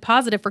tested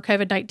positive for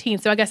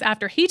COVID-19. So I guess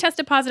after he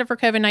tested positive for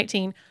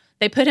COVID-19,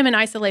 they put him in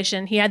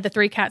isolation. He had the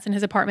 3 cats in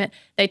his apartment.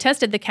 They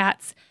tested the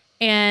cats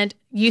and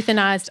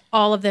euthanized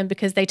all of them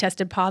because they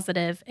tested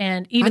positive.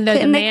 And even though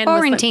the man they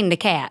quarantine the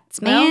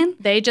cats, man. Well,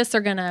 they just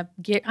are gonna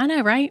get. I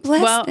know, right?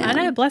 Bless them. I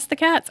know. Bless the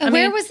cats.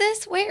 Where was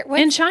this? Where?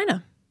 In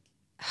China.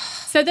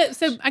 So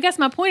I guess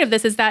my point of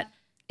this is that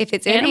if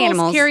it's in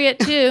animals, carry it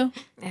too.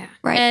 Yeah.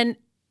 Right. And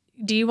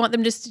do you want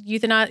them just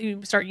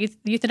start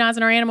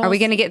euthanizing our animals? Are we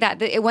going to get that?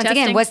 Once Testing?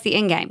 again, what's the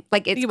end game?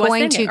 Like it's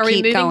going to Are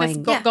we keep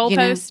moving going. this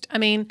goalpost? I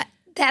mean,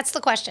 That's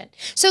the question.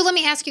 So let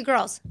me ask you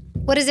girls,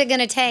 what is it going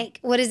to take?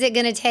 What is it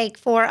going to take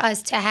for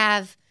us to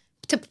have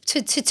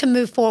to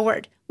move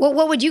forward?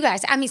 What would you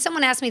guys? I mean,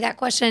 someone asked me that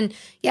question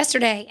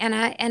yesterday, and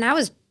I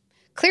was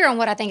clear on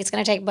what I think it's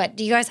going to take. But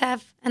do you guys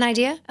have an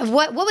idea of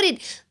what would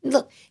it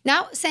look?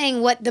 Not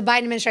saying what the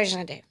Biden administration is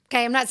going to do.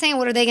 Okay, I'm not saying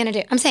what are they going to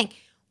do. I'm saying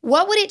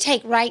what would it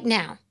take right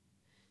now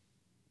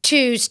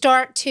to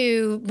start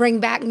to bring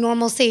back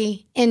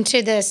normalcy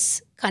into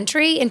this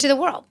country, into the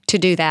world? To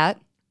do that,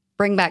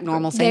 bring back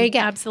normalcy. There you go.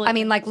 absolutely. I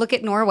mean, like, look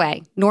at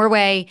Norway.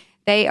 Norway,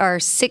 they are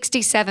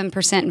 67%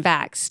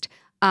 vaxxed.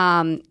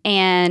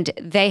 And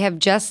they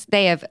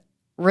have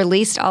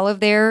released all of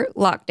their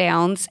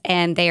lockdowns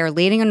and they are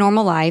leading a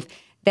normal life.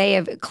 They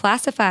have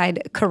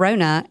classified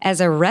corona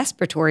as a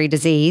respiratory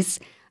disease.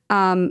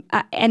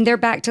 And they're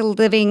back to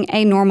living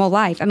a normal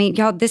life. I mean,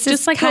 y'all, this is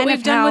just like what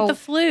we've done with the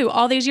flu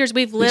all these years.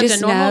 We've lived a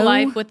normal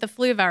life with the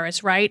flu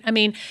virus, right? I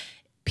mean,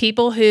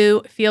 people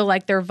who feel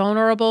like they're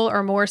vulnerable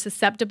or more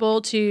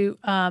susceptible to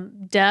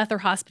death or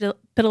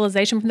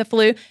hospitalization from the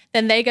flu,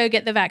 then they go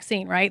get the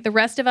vaccine, right? The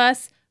rest of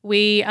us,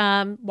 we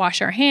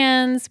wash our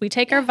hands, we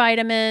take our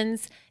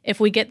vitamins. If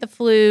we get the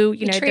flu,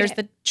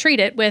 treat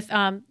it with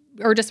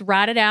or just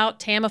ride it out.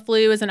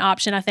 Tamiflu is an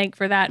option, I think,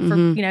 for that,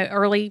 for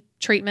early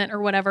treatment or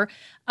whatever.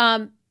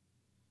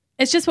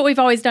 It's just what we've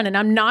always done. And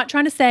I'm not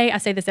trying to say, I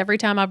say this every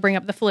time I bring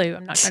up the flu.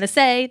 I'm not trying to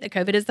say that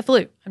COVID is the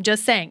flu. I'm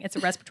just saying it's a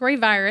respiratory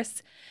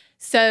virus.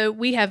 So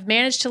we have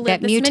managed to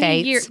live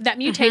many years. That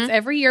mutates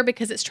every year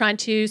because it's trying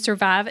to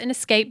survive and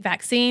escape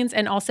vaccines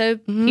and also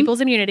people's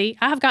immunity.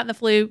 I have gotten the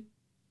flu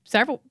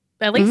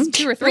at least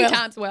 2 or 3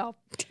 times. Well,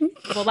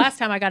 last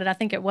time I got it, I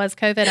think it was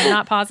COVID. I'm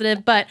not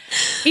positive. But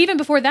even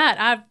before that,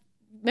 I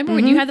remember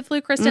when you had the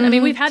flu, Kristen? I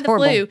mean, we've had the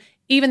flu,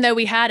 even though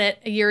we had it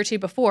a year or 2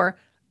 before.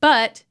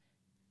 But,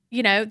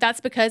 that's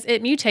because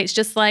it mutates,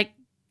 just like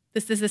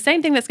this is the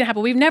same thing that's going to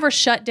happen. We've never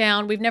shut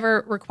down. We've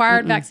never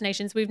required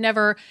vaccinations. We've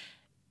never,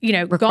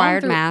 required gone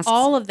through masks.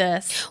 all of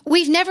this.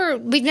 We've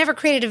never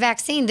created a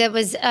vaccine that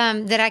was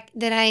that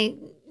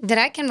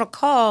I can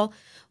recall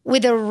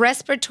with a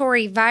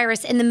respiratory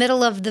virus in the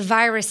middle of the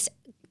virus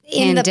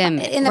in the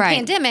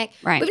pandemic.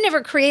 Right. We've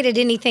never created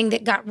anything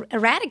that got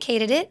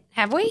eradicated it,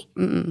 have we?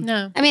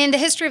 No. I mean, in the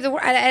history of the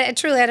world, I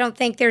truly don't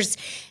think there's.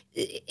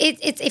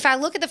 It's if I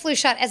look at the flu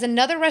shot as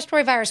another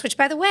respiratory virus, which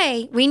by the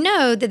way, we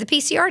know that the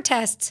PCR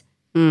tests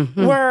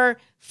were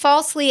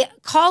falsely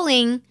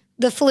calling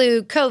the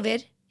flu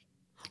COVID.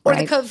 Or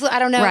the COVID flu, I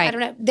don't know. Right. I don't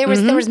know. There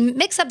was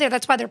mix up there.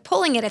 That's why they're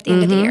pulling it at the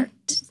end of the year.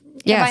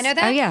 Yes. I know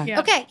that? Oh, yeah.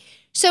 Okay.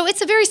 So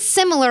it's a very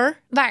similar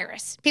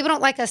virus. People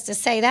don't like us to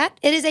say that.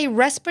 It is a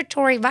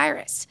respiratory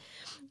virus.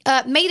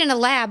 Made in a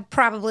lab,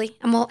 probably.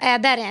 And we'll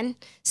add that in.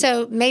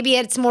 So maybe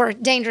it's more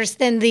dangerous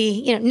than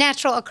the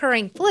natural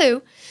occurring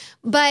flu.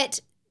 But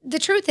the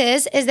truth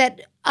is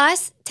that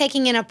us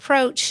taking an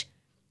approach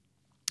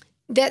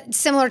that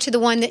similar to the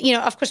one that,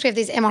 of course we have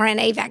these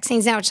mRNA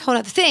vaccines now, which is a whole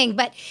other thing,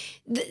 but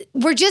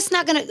we're just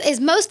not going to, as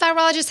most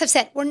virologists have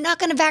said, we're not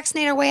going to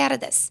vaccinate our way out of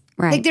this.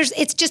 Right. Like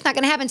it's just not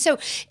going to happen. So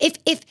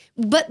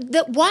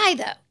why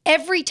though?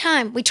 Every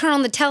time we turn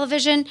on the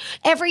television,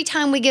 every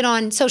time we get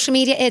on social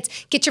media,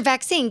 it's get your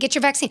vaccine, get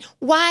your vaccine.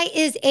 Why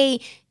is a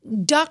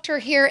doctor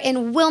here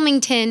in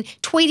Wilmington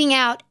tweeting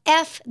out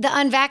F the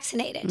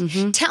unvaccinated?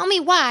 Mm-hmm. Tell me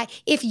why.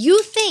 If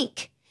you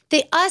think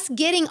that us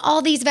getting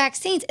all these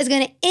vaccines is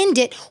going to end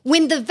it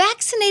when the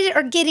vaccinated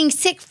are getting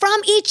sick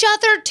from each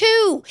other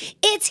too.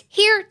 It's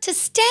here to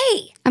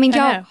stay. I mean, I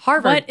y'all, know.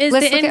 Harvard. What is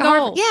Let's the look end at goal?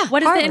 Harvard. Yeah,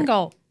 What is Harvard. the end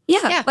goal?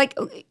 Yeah. Like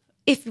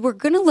if we're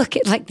going to look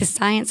at like the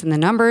science and the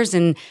numbers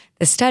and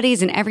the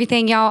studies and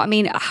everything, y'all, I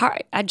mean,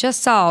 I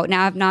just saw,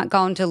 now I've not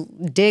gone to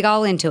dig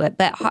all into it,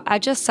 but I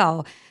just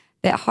saw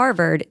that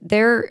Harvard,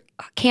 their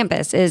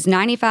campus is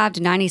 95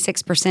 to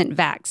 96%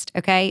 vaxxed,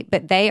 okay?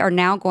 But they are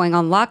now going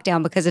on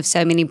lockdown because of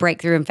so many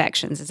breakthrough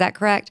infections. Is that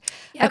correct?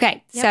 Yep.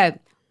 Okay, so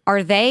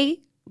are they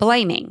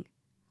blaming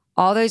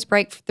all those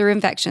breakthrough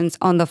infections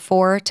on the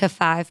 4 to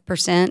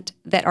 5%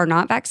 that are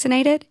not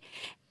vaccinated?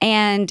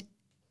 And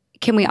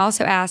can we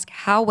also ask,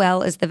 how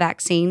well is the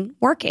vaccine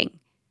working?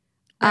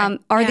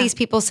 Are these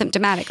people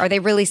symptomatic? Are they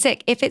really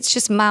sick? If it's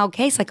just mild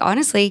case, like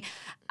honestly,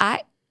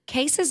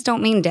 cases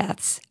don't mean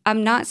deaths.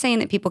 I'm not saying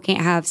that people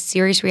can't have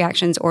serious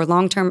reactions or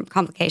long-term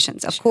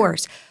complications, of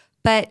course.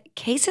 But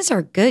cases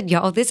are good,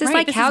 y'all. This is Right,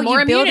 like this how is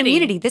more you build immunity.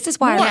 immunity. This is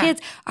why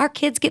our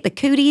kids get the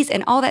cooties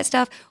and all that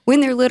stuff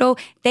when they're little.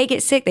 They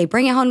get sick, they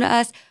bring it home to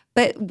us,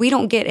 but we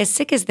don't get as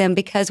sick as them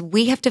because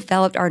we have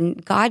developed our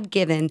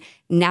God-given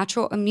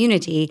natural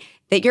immunity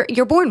that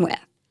you're born with.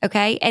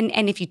 Okay,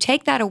 and if you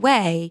take that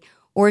away,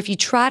 or if you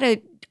try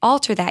to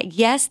alter that,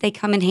 yes, they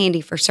come in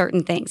handy for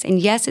certain things, and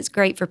yes, it's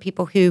great for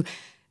people who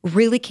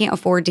really can't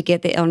afford to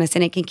get the illness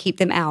and it can keep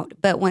them out.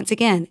 But once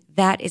again,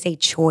 that is a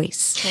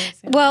choice.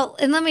 Well,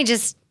 and let me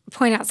just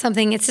point out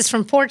something. It's just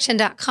from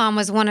Fortune.com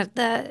was one of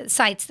the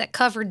sites that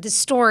covered the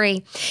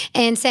story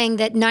and saying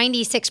that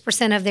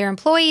 96% of their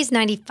employees,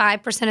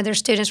 95% of their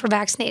students were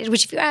vaccinated,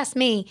 which if you ask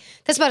me,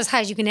 that's about as high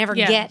as you can ever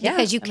get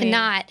because you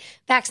cannot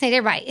vaccinate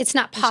everybody. It's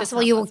not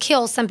possible. You will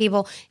kill some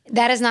people.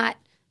 That's not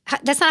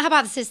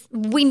hypothesis.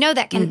 We know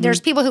that there's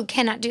people who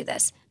cannot do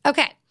this.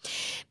 Okay.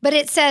 But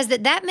it says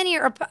that many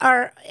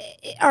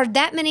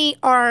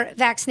are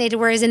vaccinated,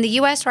 whereas in the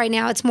U.S. right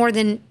now it's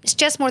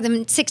just more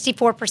than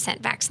 64%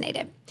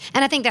 vaccinated,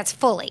 and I think that's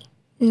fully,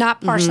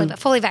 not partially, but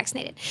fully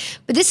vaccinated.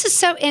 But this is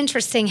so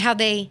interesting how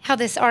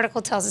this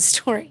article tells a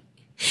story.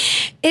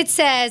 It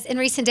says in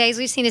recent days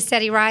we've seen a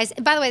steady rise.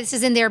 And by the way, this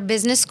is in their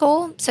business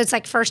school, so it's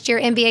like first year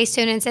MBA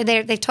students, and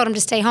they've told them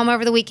to stay home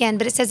over the weekend.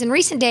 But it says in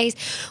recent days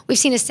we've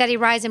seen a steady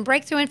rise in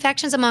breakthrough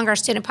infections among our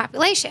student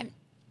population,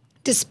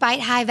 despite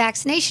high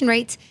vaccination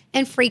rates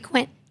and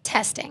frequent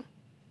testing.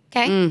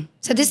 Okay?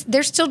 So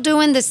they're still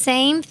doing the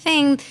same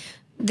thing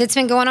that's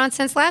been going on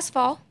since last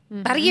fall,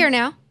 about a year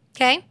now,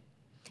 okay?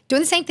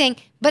 Doing the same thing,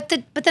 but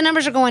the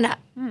numbers are going up.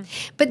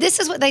 But this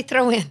is what they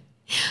throw in.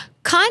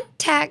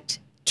 Contact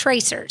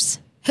tracers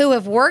who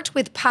have worked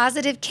with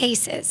positive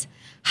cases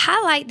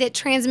highlight that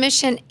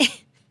transmission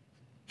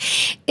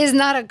is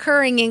not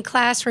occurring in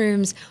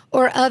classrooms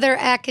or other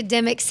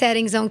academic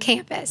settings on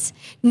campus,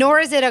 nor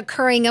is it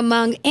occurring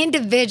among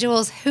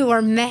individuals who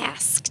are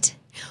masked.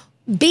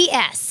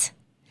 BS.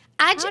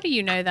 How do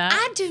you know that?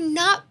 I do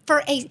not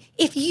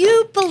if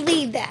you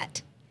believe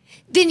that,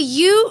 then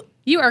you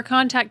are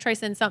contact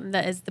tracing something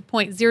that is the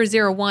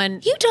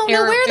 0.001 you don't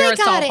know where they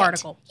got it.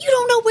 Particle. You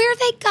don't know where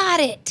they got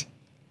it.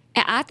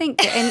 And I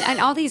think,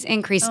 and all these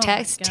increased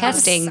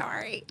testing.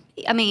 Sorry.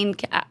 I mean,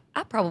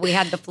 I probably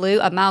had the flu,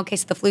 a mild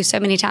case of the flu, so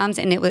many times,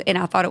 and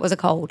I thought it was a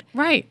cold.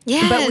 Right.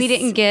 Yes. But we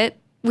didn't get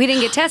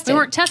tested. We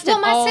weren't tested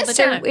all the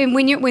time. And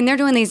when they're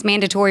doing these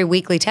mandatory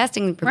weekly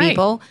testing for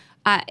people,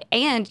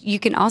 and you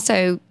can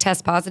also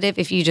test positive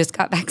if you just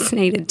got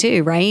vaccinated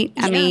too, right?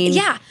 I mean,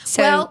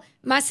 so. Well,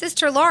 my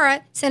sister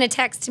Laura sent a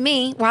text to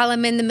me while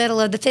I'm in the middle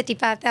of the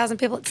 55,000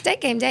 people at State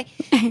Game Day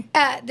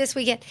this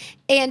weekend,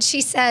 and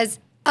she says,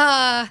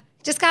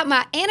 just got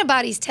my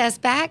antibodies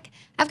test back.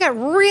 I've got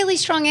really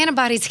strong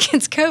antibodies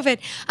against COVID.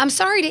 I'm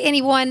sorry to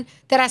anyone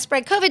that I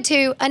spread COVID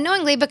to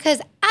unknowingly because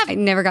I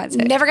never got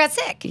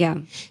sick. Yeah.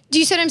 Do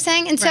you see what I'm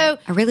saying? And so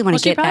I really want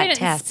to get that she probably test.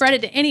 didn't spread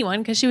it to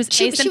anyone because she was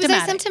asymptomatic. She was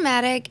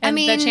asymptomatic. And I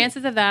mean, the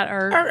chances of that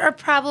are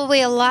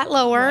probably a lot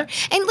lower.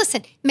 And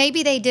listen,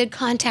 maybe they did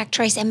contact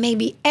trace, and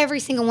maybe every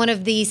single one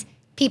of these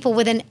people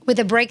with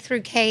a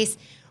breakthrough case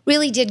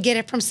really did get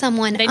it from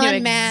someone they knew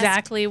unmasked.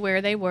 Exactly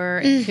where they were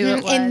and who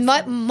it was. And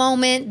what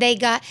moment they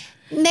got.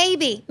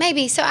 Maybe.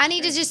 So I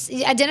need to just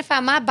identify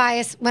my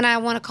bias when I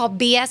want to call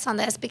BS on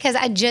this, because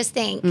I just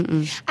think,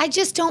 I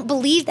just don't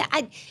believe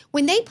that.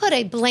 When they put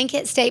a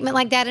blanket statement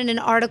like that in an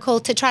article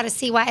to try to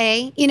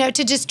CYA,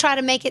 to just try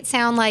to make it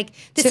sound like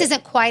this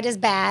isn't quite as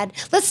bad,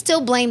 let's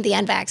still blame the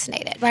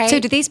unvaccinated, right? So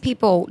do these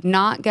people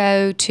not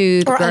go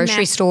to the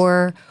grocery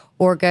store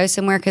or go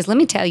somewhere? Because let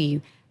me tell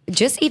you,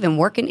 just even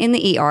working in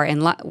the ER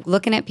and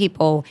looking at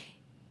people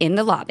in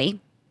the lobby,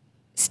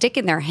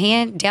 sticking their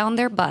hand down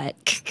their butt,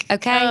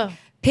 okay, Oh,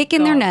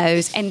 picking their God.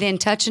 nose, and then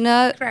touching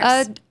a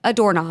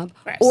doorknob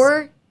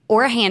Gross.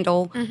 or a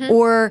handle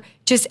or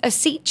just a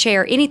seat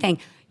chair, anything.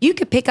 You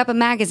could pick up a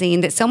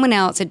magazine that someone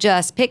else had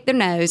just picked their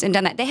nose and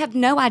done that. They have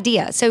no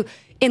idea. So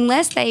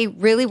unless they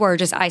really were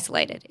just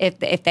isolated,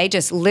 if they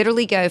just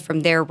literally go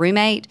from their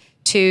roommate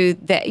to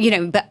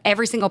but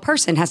every single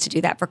person has to do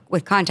that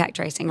with contact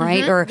tracing,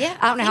 right? Or Yeah,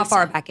 I don't know how think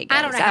far so. back it goes.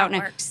 I don't know how it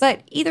works.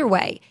 But either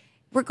way,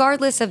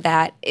 regardless of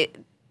that,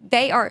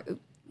 they are.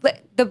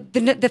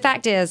 The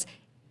fact is,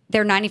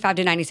 they're 95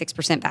 to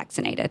 96%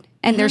 vaccinated,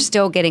 and they're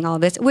still getting all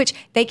this, which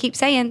they keep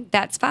saying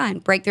that's fine.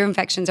 Breakthrough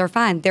infections are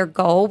fine. Their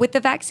goal with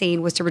the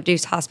vaccine was to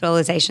reduce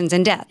hospitalizations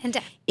and death.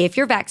 If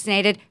you're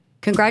vaccinated,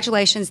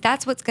 congratulations.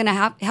 That's what's going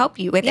to help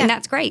you with, and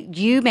that's great.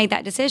 You made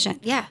that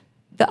decision. Yeah.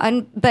 But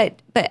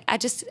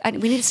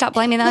we need to stop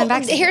blaming the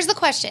unvaccinated. Here's the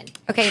question.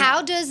 Okay.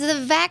 How does the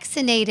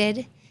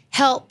vaccinated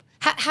help?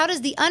 How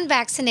does the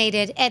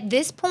unvaccinated at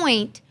this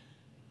point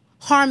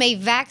harm a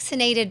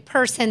vaccinated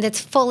person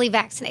that's fully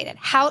vaccinated?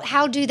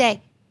 How do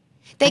they?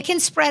 They can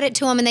spread it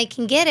to them and they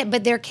can get it,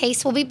 but their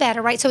case will be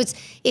better, right? So it's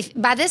if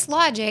by this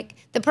logic,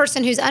 the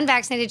person who's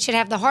unvaccinated should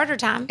have the harder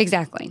time.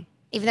 Exactly.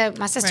 Even though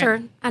my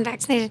sister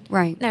unvaccinated.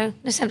 Right. No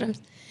symptoms.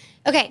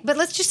 Okay, but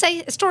let's just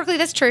say historically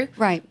that's true.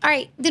 Right. All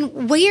right. Then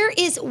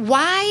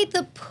why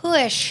the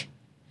push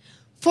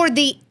for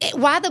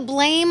why the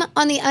blame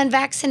on the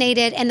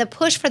unvaccinated and the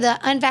push for the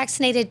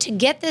unvaccinated to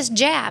get this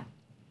jab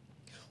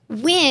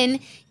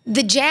when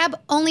the jab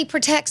only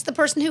protects the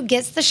person who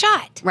gets the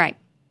shot? Right.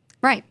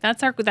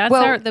 That's the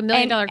 $1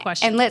 million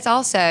question. And let's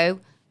also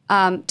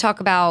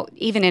talk about,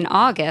 even in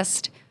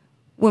August,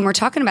 when we're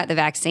talking about the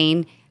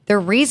vaccine, the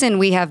reason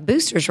we have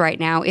boosters right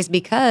now is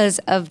because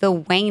of the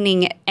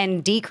waning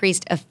and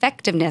decreased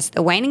effectiveness,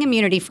 the waning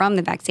immunity from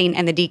the vaccine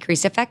and the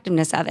decreased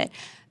effectiveness of it.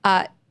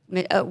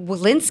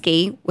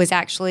 Walensky was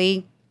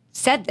actually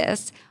said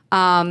this.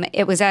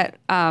 It was at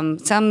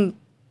some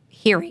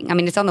hearing. I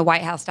mean, it's on the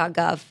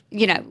whitehouse.gov,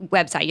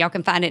 website. Y'all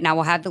can find it and I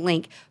will have the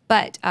link.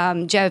 But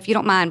Joe, if you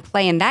don't mind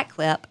playing that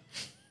clip.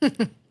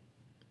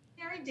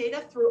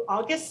 Data through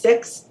August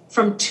 6th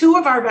from 2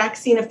 of our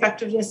vaccine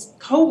effectiveness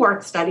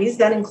cohort studies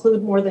that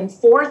include more than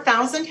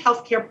 4,000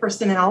 healthcare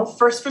personnel,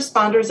 first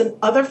responders, and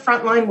other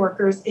frontline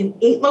workers in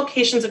 8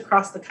 locations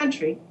across the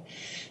country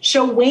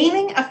show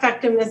waning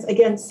effectiveness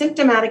against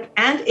symptomatic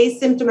and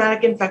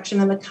asymptomatic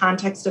infection in the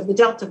context of the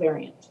Delta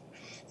variant,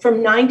 from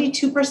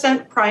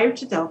 92% prior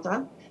to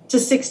Delta to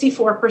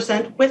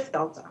 64% with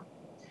Delta.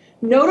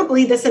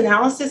 Notably, this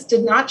analysis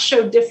did not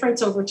show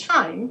difference over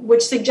time,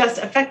 which suggests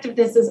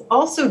effectiveness is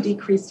also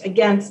decreased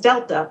against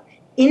Delta,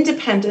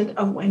 independent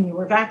of when you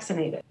were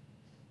vaccinated.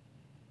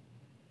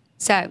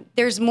 So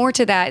there's more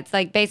to that. It's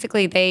like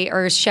basically they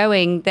are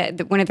showing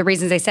that one of the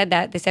reasons they said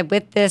that, they said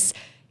with this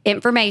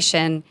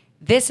information,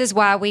 this is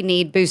why we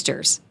need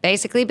boosters,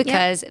 basically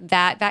because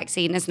that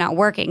vaccine is not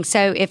working.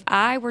 So if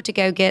I were to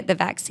go get the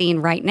vaccine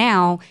right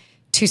now,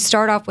 to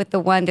start off with the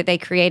one that they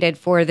created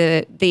for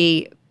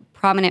the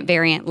prominent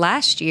variant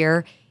last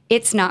year,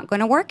 it's not going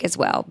to work as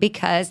well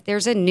because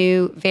there's a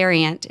new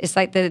variant. It's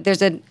like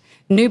there's a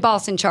new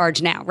boss in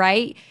charge now,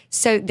 right?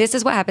 So this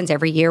is what happens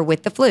every year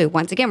with the flu.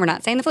 Once again, we're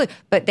not saying the flu,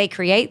 but they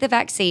create the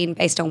vaccine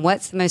based on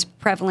what's the most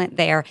prevalent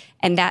there,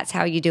 and that's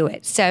how you do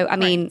it. So, I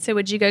mean... So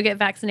would you go get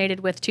vaccinated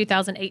with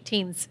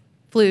 2018's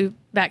flu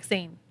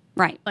vaccine?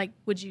 Right. Like,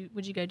 would you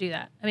go do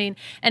that? I mean,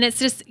 and it's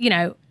just,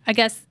 I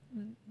guess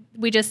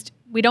we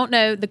don't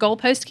know. The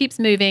goalpost keeps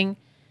moving.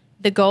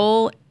 The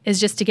goal is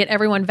just to get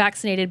everyone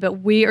vaccinated, but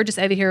we are just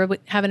over here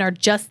having our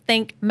just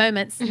think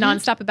moments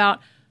nonstop about,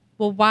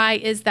 well, why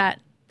is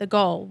that the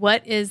goal?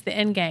 What is the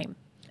end game?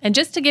 And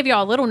just to give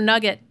y'all a little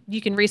nugget,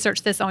 you can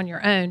research this on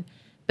your own,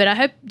 but I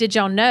hope, did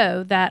y'all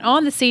know that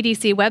on the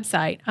CDC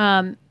website,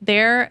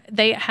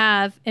 they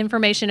have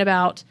information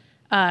about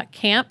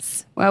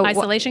camps,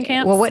 isolation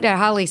camps. Well, what did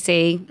Holly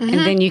see? And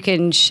then you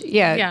can,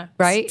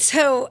 right?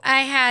 So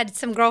I had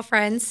some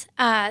girlfriends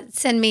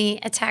send me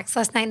a text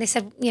last night, and they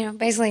said,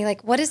 basically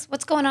like,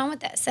 what's going on with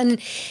this? And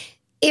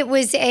it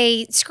was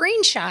a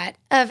screenshot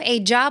of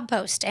a job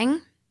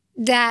posting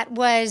that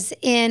was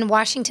in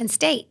Washington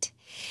State.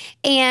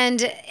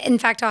 And in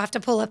fact, I'll have to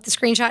pull up the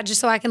screenshot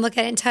just so I can look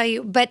at it and tell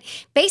you. But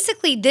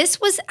basically,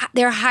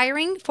 they're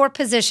hiring for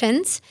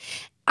positions,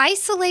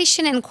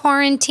 isolation and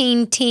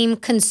quarantine team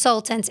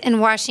consultants in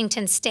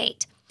Washington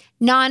State,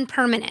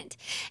 non-permanent.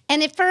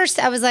 And at first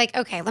I was like,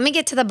 okay, let me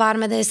get to the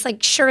bottom of this.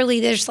 Like, surely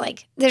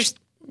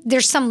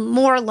there's some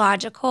more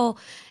logical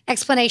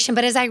explanation.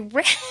 But as I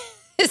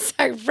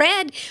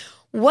read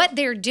what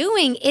they're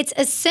doing, it's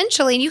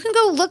essentially, and you can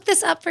go look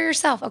this up for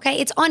yourself, okay?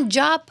 It's on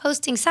job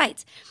posting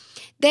sites.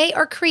 They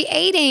are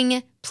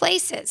creating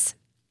places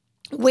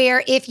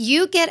where if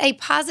you get a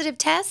positive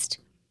test,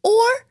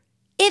 or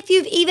if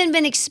you've even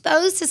been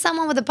exposed to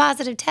someone with a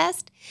positive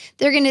test,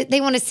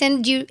 they want to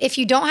send you, if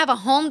you don't have a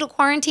home to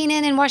quarantine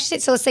in Washington.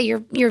 So let's say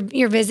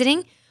you're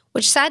visiting,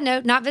 which, side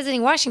note, not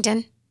visiting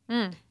Washington.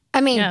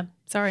 I mean,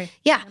 sorry.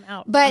 Yeah. I'm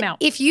out. But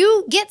if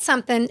you get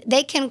something,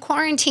 they can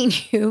quarantine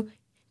you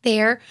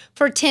there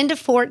for 10 to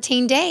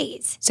 14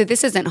 days. So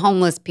this isn't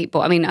homeless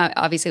people. I mean,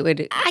 obviously it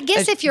would. I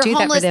guess if you're do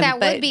homeless, that, for them,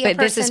 that would be a But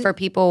this is person- for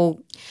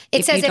people.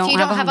 It says if you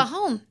don't have a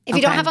home. If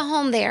you don't Okay. have a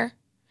home there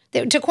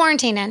to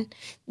quarantine in,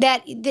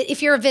 that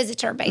if you're a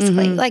visitor,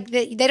 basically, like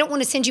they don't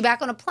want to send you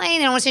back on a plane.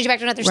 They don't want to send you back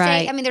to another Right,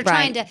 state. I mean, they're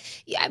right. trying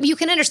to, you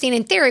can understand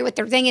in theory what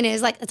they're thinking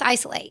is like, let's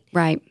isolate.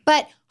 Right.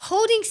 But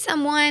holding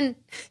someone,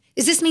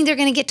 does this mean they're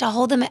going to get to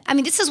hold them? I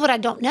mean, this is what I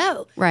don't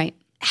know. Right.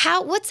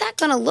 What's that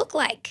going to look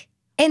like?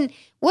 And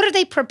what are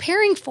they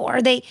preparing for?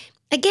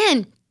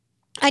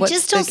 I What's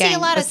just don't the see a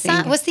game? lot of What's the end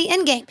sign. game? What's the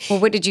end game? Well,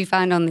 what did you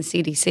find on the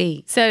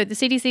CDC? So the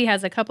CDC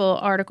has a couple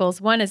articles.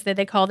 One is that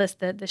they call this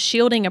the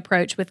shielding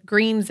approach with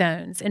green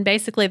zones. And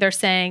basically they're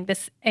saying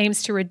this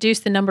aims to reduce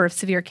the number of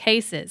severe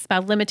cases by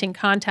limiting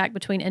contact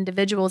between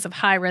individuals of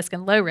high risk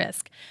and low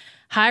risk.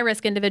 High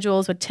risk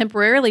individuals would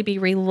temporarily be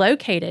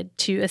relocated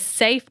to a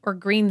safe or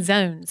green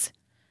zones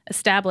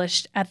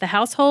established at the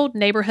household,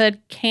 neighborhood,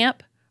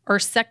 camp, or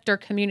sector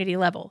community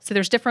level. So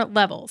there's different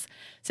levels.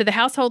 So the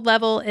household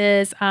level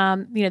is,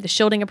 the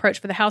shielding approach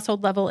for the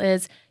household level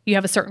is you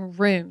have a certain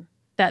room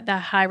that the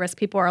high risk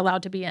people are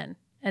allowed to be in,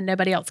 and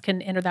nobody else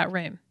can enter that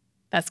room.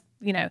 That's,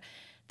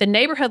 the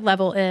neighborhood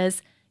level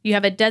is you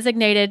have a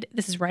designated,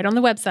 this is right on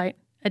the website,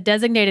 a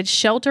designated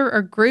shelter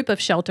or group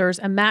of shelters,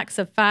 a max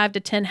of 5 to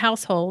 10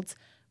 households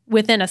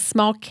within a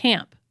small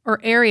camp or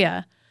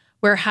area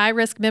where high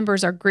risk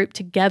members are grouped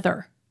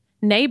together.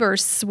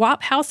 Neighbors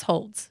swap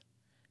households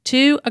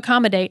to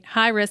accommodate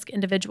high-risk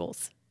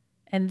individuals.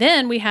 And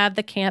then we have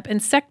the camp and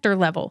sector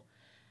level,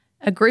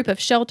 a group of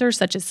shelters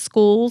such as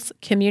schools,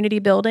 community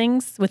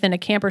buildings within a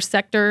camper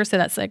sector. So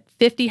that's like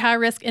 50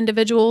 high-risk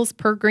individuals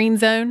per green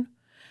zone.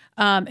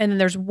 And then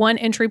there's one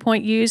entry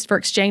point used for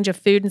exchange of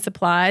food and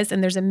supplies.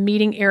 And there's a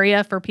meeting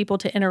area for people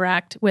to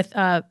interact with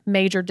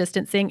major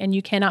distancing. And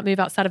you cannot move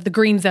outside of the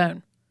green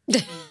zone.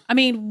 I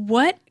mean,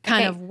 what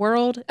kind of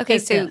world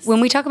is so this?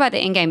 when we talk about the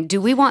end game, do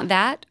we want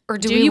that or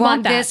do we you want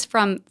want that? this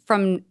from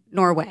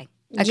Norway?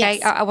 Okay,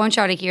 Yes. I want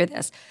y'all to hear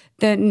this.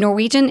 The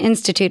Norwegian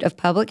Institute of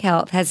Public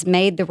Health has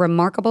made the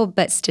remarkable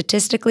but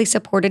statistically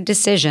supported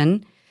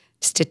decision,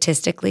 I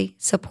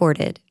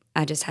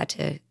just had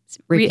to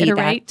repeat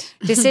Reiterate.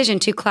 that, decision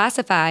to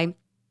classify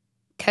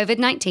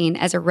COVID-19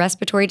 as a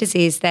respiratory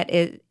disease that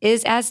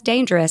is as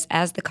dangerous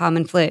as the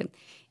common flu.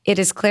 It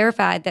is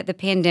clarified that the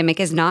pandemic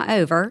is not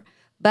over,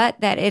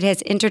 but that it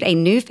has entered a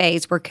new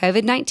phase where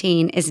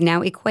COVID-19 is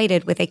now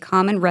equated with a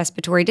common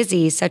respiratory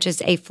disease such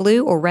as a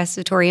flu or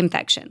respiratory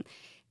infection.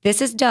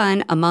 This is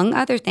done, among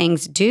other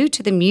things, due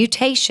to the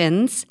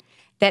mutations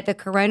that the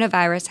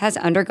coronavirus has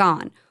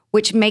undergone,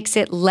 which makes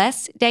it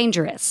less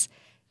dangerous,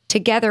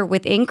 together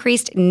with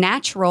increased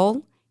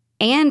natural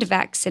and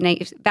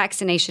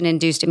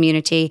vaccination-induced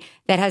immunity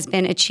that has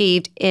been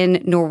achieved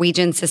in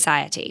Norwegian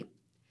society.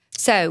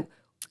 So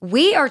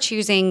we are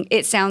choosing,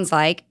 it sounds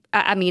like,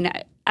 I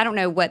don't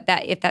know if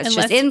that's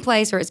just in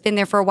place or it's been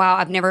there for a while.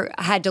 I've never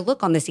had to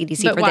look on the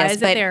CDC But for why this.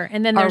 is it there?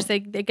 And then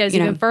it goes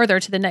even further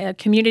to the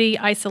Community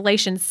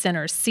Isolation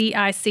Centers,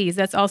 CICs.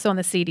 That's also on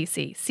the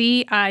CDC.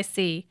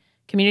 CIC,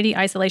 Community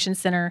Isolation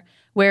Center,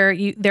 where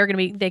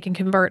they can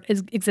convert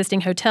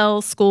existing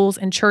hotels, schools,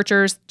 and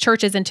churches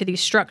into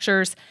these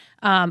structures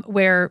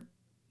where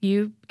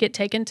you get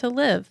taken to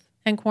live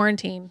and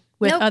quarantine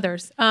with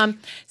others.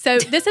 So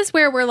this is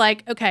where we're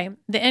like, okay,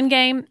 the end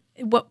game.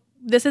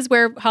 This is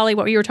where, Holly,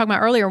 what you were talking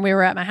about earlier when we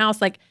were at my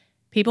house, like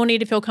people need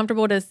to feel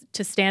comfortable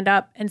to stand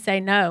up and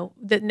say no,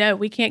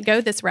 we can't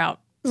go this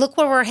route. Look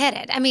where we're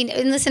headed. I mean,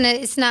 and listen,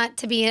 it's not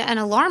to be an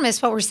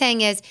alarmist. What we're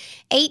saying is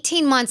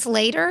 18 months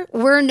later,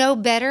 we're no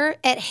better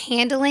at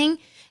handling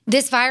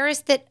this virus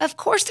that, of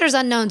course, there's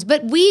unknowns.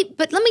 But let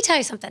me tell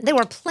you something. There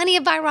were plenty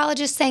of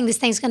virologists saying this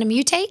thing's going to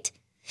mutate.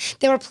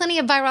 There were plenty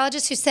of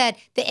virologists who said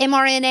the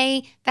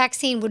mRNA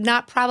vaccine would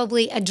not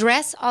probably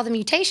address all the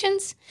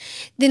mutations.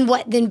 Then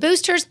what? Then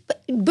boosters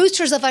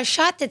of a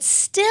shot that's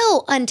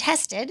still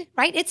untested,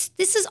 right?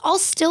 This is all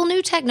still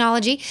new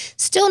technology,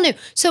 still new.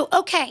 So,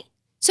 okay.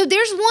 So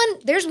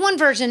there's one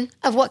version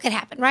of what could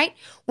happen, right?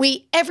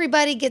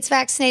 Everybody gets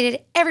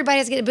vaccinated. Everybody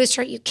has to get a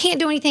booster. You can't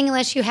do anything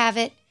unless you have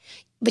it,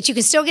 but you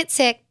can still get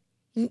sick.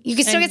 You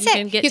can still get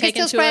sick. You can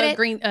still spread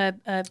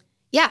it.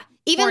 Yeah.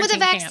 Even with a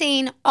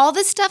vaccine, all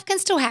this stuff can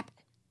still happen.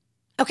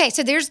 Okay,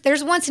 so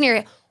there's one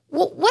scenario.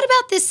 Well, what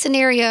about this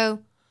scenario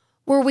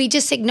where we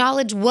just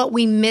acknowledge what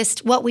we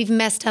missed, what we've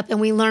messed up,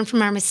 and we learn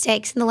from our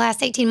mistakes in the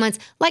last 18 months,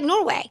 like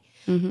Norway?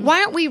 Mm-hmm.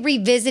 Why aren't we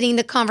revisiting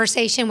the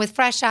conversation with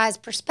fresh eyes,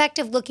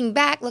 perspective, looking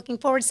back, looking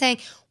forward, saying,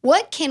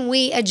 what can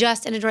we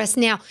adjust and address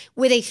now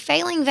with a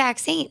failing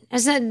vaccine?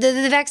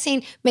 The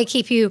vaccine may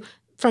keep you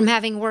from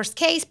having worst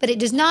case, but it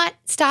does not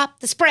stop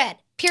the spread.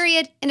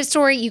 Period. End of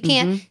story. You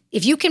can't,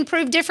 if you can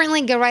prove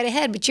differently, go right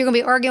ahead. But you're going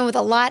to be arguing with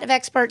a lot of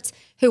experts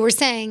who were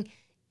saying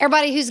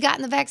everybody who's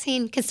gotten the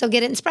vaccine can still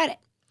get it and spread it.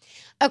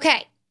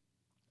 Okay.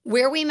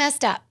 Where we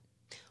messed up,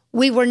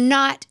 we were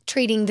not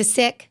treating the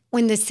sick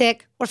when the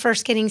sick were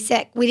first getting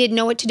sick. We didn't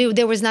know what to do.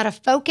 There was not a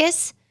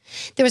focus.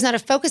 There was not a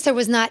focus. There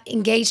was not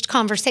engaged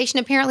conversation,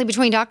 apparently,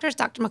 between doctors.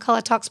 Dr.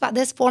 McCullough talks about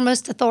this,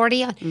 foremost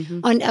authority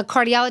on a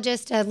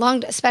cardiologist, a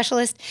lung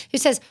specialist, who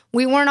says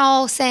we weren't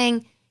all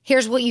saying,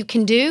 here's what you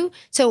can do.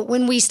 So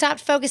when we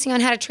stopped focusing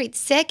on how to treat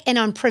sick and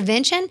on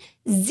prevention,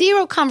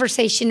 zero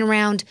conversation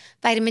around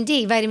vitamin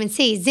D, vitamin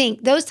C,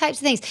 zinc, those types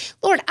of things.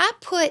 Lord, I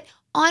put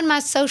on my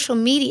social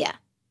media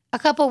a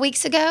couple of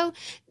weeks ago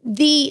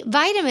the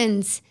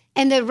vitamins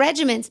and the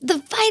regimens, the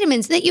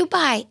vitamins that you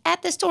buy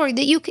at the store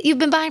that you've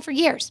been buying for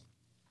years.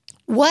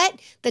 What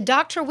the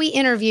doctor we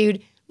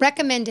interviewed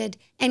recommended,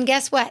 and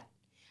guess what?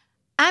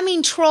 I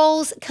mean,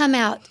 trolls come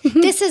out.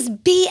 This is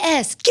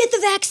BS. Get the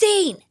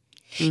vaccine.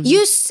 Mm-hmm.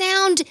 You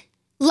sound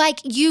like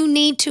you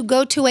need to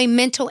go to a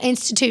mental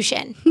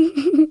institution.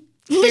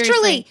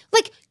 Literally.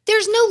 Like,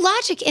 there's no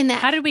logic in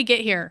that. How did we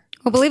get here?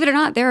 Well, believe it or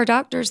not, there are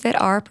doctors that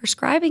are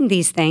prescribing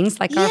these things.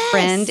 Like our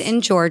friend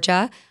in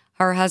Georgia,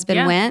 her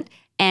husband went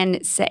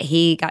and said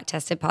he got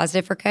tested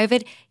positive for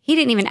COVID. He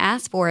didn't even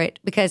ask for it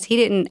because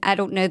I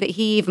don't know that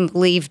he even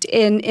believed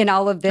in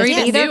all of this. Or he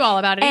didn't knew all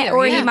about it either.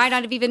 Or he might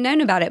not have even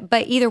known about it.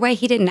 But either way,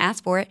 he didn't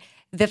ask for it.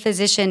 The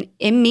physician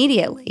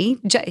immediately,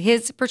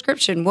 his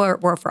prescription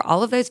were for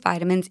all of those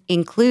vitamins,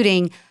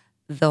 including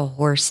the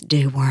horse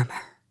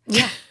dewormer.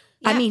 Yeah.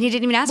 I mean, he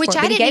didn't even ask for it. Which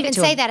I didn't even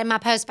say him. that in my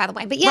post, by the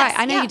way. But yes. Right,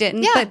 I know you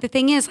didn't. Yeah. But the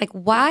thing is, like,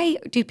 why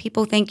do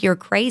people think you're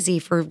crazy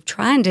for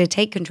trying to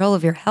take control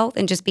of your health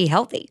and just be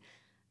healthy?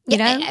 You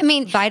know? I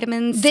mean,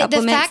 vitamins,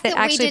 supplements that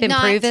actually been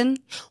proven.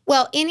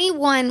 Well,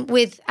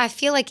 I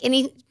feel like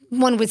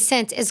anyone with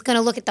sense is going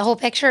to look at the whole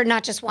picture,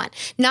 not just one.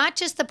 Not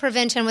just the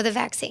prevention with a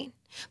vaccine.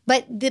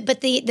 But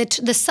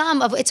the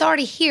sum of it's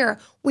already here.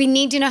 We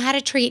need to know how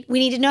to treat. We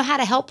need to know how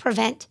to help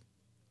prevent.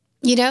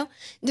 You know,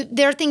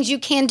 there are things you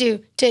can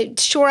do to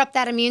shore up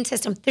that immune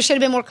system. There should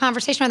have been more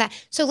conversation on that.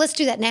 So let's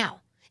do that now.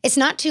 It's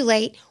not too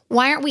late.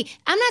 Why aren't we?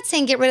 I'm not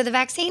saying get rid of the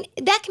vaccine.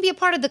 That can be a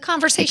part of the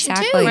conversation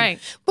too. Right.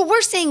 But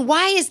we're saying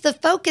why is the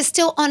focus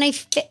still on a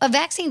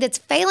vaccine that's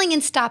failing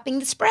in stopping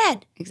the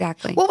spread?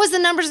 Exactly. What was the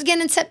numbers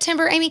again in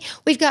September, Amy?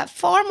 We've got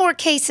far more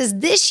cases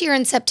this year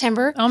in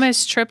September.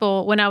 Almost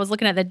triple when I was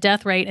looking at the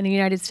death rate in the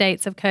United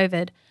States of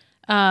COVID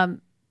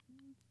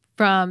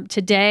from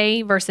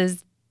today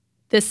versus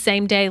this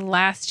same day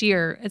last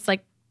year. It's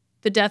like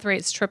the death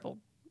rate's tripled.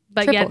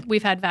 But yet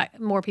we've had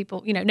more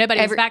people,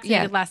 nobody was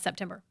vaccinated last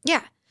September.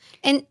 Yeah.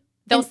 And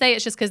they'll say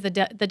it's just because the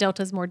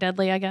Delta is more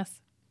deadly, I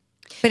guess.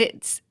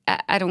 But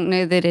I don't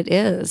know that it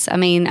is. I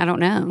mean, I don't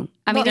know.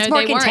 I mean, it's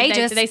more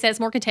contagious. They say it's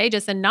more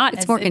contagious and not.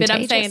 It's more contagious.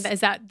 But I'm saying,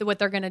 is that what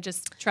they're going to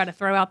just try to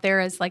throw out there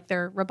as like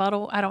their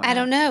rebuttal? I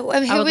don't know. I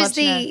mean, who was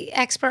the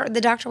expert,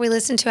 the doctor we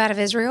listened to out of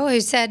Israel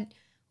who said,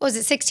 what was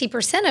it,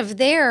 60%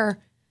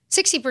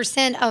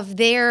 of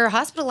their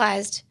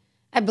hospitalized,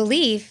 I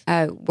believe,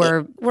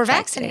 were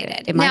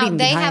vaccinated. Now,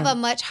 they have a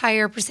much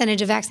higher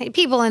percentage of vaccinated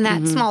people in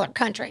that smaller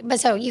country. But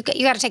so you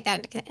got to take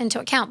that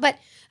into account. But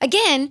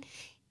again,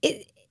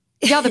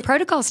 the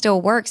protocol still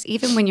works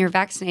even when you're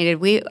vaccinated.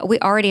 We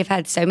already have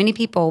had so many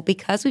people,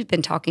 because we've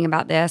been talking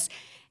about this,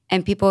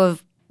 and people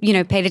have,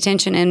 paid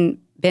attention and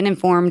been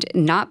informed,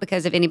 not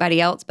because of anybody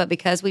else, but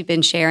because we've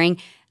been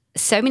sharing.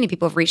 So many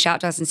people have reached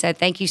out to us and said,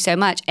 thank you so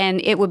much. And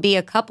it would be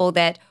a couple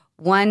that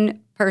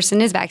one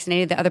person is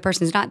vaccinated, the other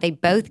person's not. They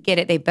both get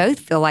it. They both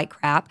feel like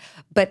crap,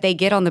 but they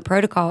get on the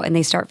protocol and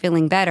they start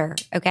feeling better.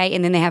 Okay.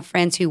 And then they have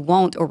friends who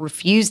won't or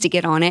refuse to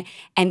get on it,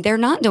 and they're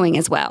not doing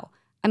as well.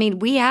 I mean,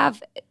 we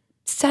have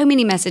so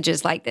many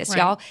messages like this,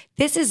 y'all.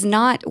 This is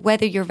not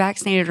whether you're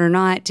vaccinated or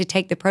not to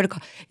take the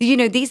protocol.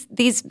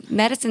 These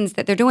medicines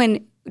that they're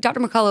doing,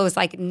 Dr. McCullough was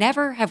like,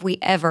 never have we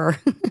ever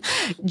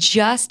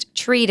just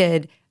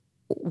treated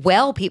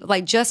well people,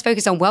 like just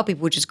focus on well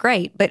people, which is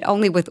great, but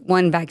only with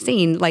one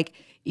vaccine. Like,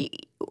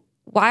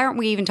 why aren't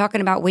we even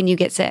talking about when you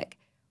get sick?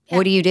 Yeah.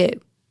 What do you do?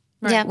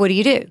 Right. Yeah. What do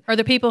you do? Or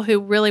the people who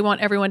really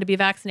want everyone to be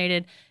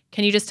vaccinated,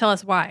 can you just tell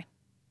us why?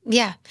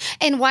 Yeah.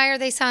 And why are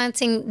they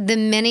silencing the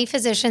many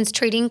physicians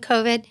treating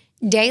COVID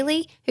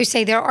daily who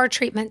say there are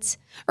treatments?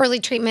 Early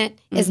treatment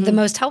is the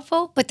most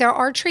helpful, but there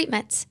are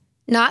treatments,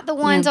 not the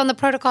ones on the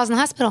protocols in the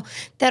hospital,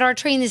 that are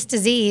treating this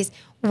disease.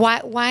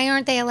 Why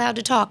aren't they allowed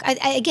to talk?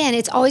 Again,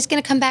 it's always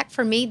going to come back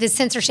for me, the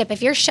censorship.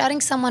 If you're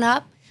shutting someone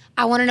up,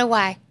 I want to know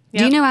why. Yep.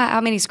 Do you know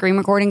how many screen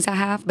recordings I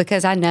have?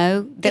 Because I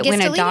know that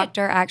when a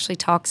doctor actually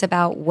talks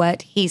about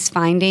what he's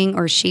finding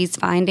or she's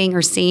finding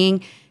or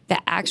seeing, the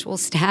actual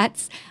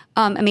stats,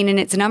 and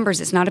it's numbers.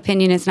 It's not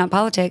opinion. It's not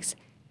politics.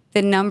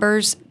 The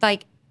numbers,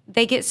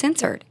 they get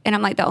censored. And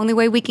I'm like, the only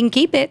way we can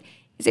keep it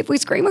is if we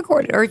screen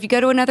record it or if you go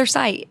to another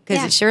site,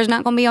 because it sure is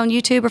not going to be on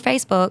YouTube or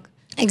Facebook.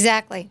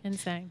 Exactly.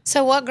 Insane.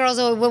 So what, girls,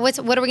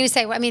 what are we going to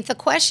say? I mean, the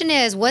question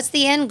is, what's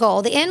the end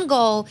goal? The end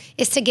goal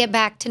is to get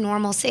back to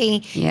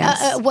normalcy,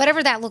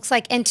 whatever that looks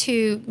like, and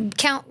to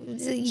count.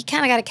 You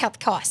kind of got to count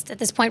the cost at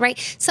this point,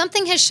 right?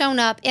 Something has shown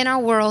up in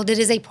our world that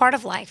is a part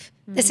of life.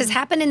 This has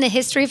happened in the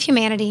history of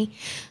humanity.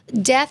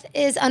 Death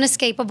is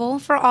unescapable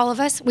for all of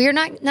us.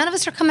 None of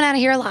us are coming out of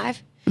here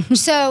alive.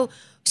 So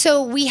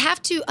we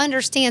have to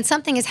understand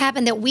something has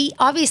happened that we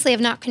obviously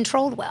have not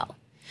controlled well.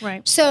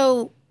 Right.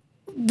 So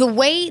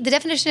the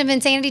definition of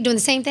insanity, doing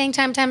the same thing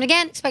time and time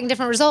again, expecting a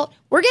different result.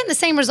 We're getting the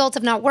same results,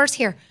 if not worse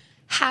here.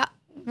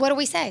 What do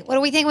we say? What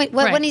do we think?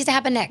 What needs to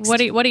happen next? What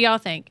do y'all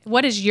think?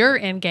 What is your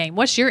end game?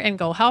 What's your end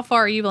goal? How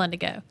far are you willing to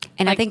go?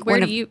 And I think where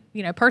do you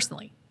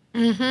personally?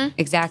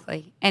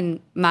 Exactly. And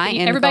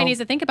everybody needs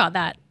to think about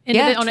that on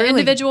an truly.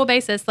 individual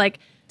basis. Like,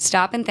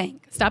 stop and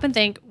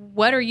think.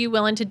 What are you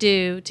willing to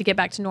do to get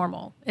back to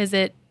normal? Is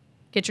it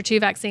get your 2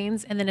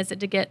 vaccines, and then is it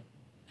to get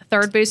a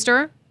 3rd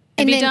booster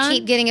and then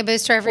keep getting a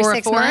booster every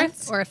 6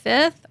 months, or a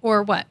 5th,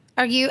 or what?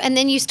 And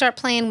then you start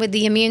playing with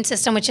the immune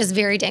system, which is a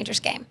very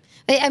dangerous game.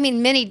 I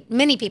mean,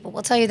 many people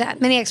will tell you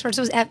that. Many experts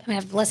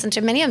have listened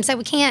to many of them say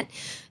we can't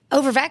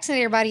over-vaccinate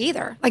everybody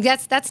either. Like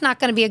that's not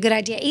going to be a good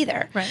idea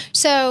either. Right.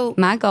 So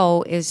my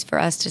goal is for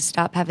us to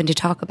stop having to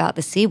talk about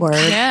the C word.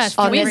 Yes.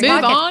 Can we move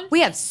on?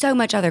 We have so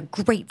much other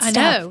great stuff.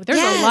 I know. There's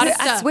a lot of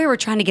stuff. I swear we're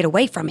trying to get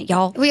away from it,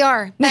 y'all. We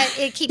are. But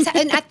it keeps,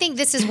 and I think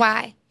this is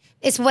why.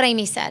 It's what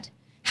Amy said.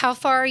 How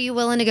far are you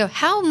willing to go?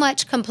 How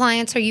much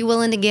compliance are you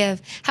willing to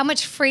give? How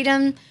much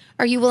freedom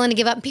are you willing to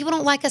give up? And people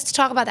don't like us to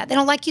talk about that. They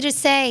don't like you to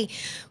say,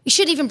 we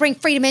shouldn't even bring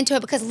freedom into it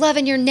because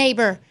loving your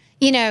neighbor,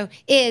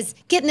 is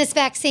getting this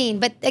vaccine.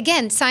 But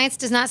again, science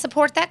does not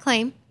support that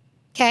claim.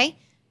 Okay?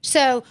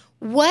 So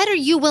what are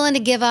you willing to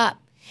give up?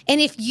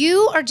 And if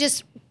you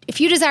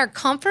desire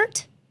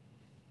comfort,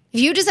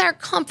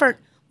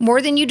 more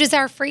than you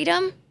desire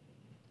freedom,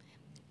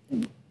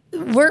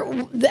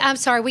 I'm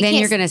sorry, we can't. Then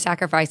you're going to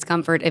sacrifice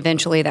comfort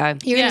eventually, though.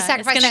 You're going to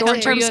sacrifice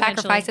short-term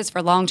sacrifices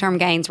for long-term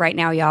gains right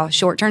now, y'all.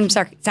 Short-term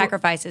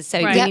sacrifices.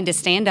 So we need to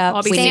stand up.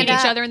 I'll be seeing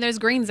each other in those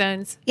green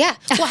zones. Yeah.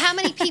 Well, how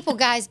many people,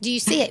 guys, do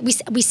you see it?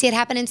 We see it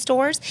happen in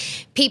stores.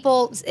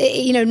 People,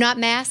 not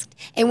masked.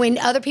 And when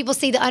other people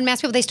see the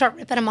unmasked people, they start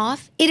ripping them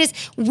off.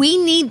 We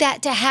need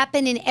that to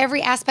happen in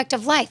every aspect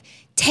of life.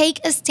 Take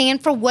a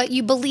stand for what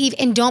you believe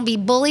and don't be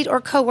bullied or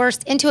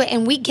coerced into it.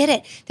 And we get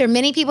it. There are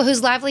many people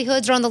whose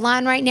livelihoods are on the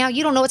line right now.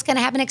 You don't know what's going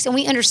to happen next, and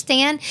we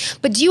understand.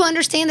 But do you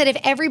understand that if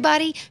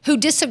everybody who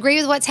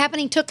disagrees with what's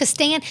happening took a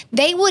stand,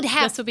 they would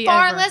have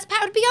far less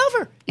power to be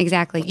over?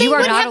 Exactly. You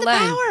are not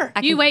alone.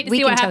 You wait to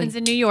see what happens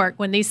in New York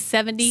when these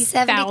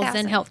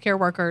 70,000 healthcare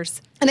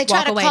workers and they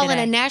try to call in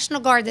today. a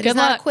National Guard that is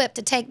not equipped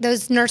to take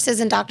those nurses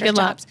and doctors'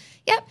 jobs.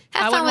 Yep. Have I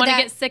fun wouldn't with want that.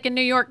 to get sick in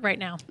New York right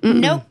now.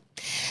 Nope.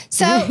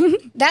 So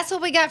that's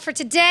what we got for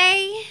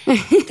today.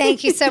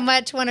 Thank you so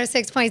much,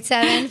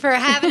 106.7, for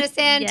having us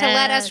in to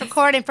let us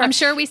record. And I'm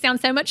sure we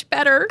sound so much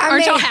better.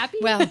 Aren't y'all happy?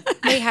 Well,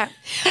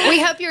 we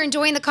hope you're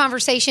enjoying the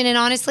conversation. And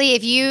honestly,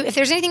 if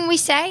there's anything we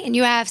say and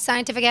you have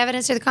scientific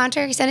evidence to the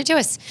contrary, send it to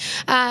us.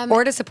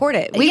 Or to support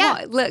it.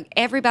 Look,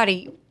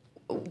 everybody,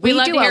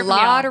 we do a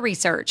lot of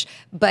research,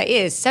 but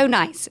it is so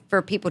nice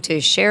for people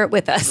to share it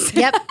with us.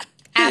 Yep,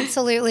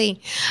 absolutely.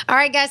 All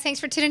right, guys,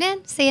 thanks for tuning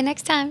in. See you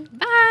next time.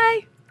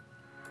 Bye.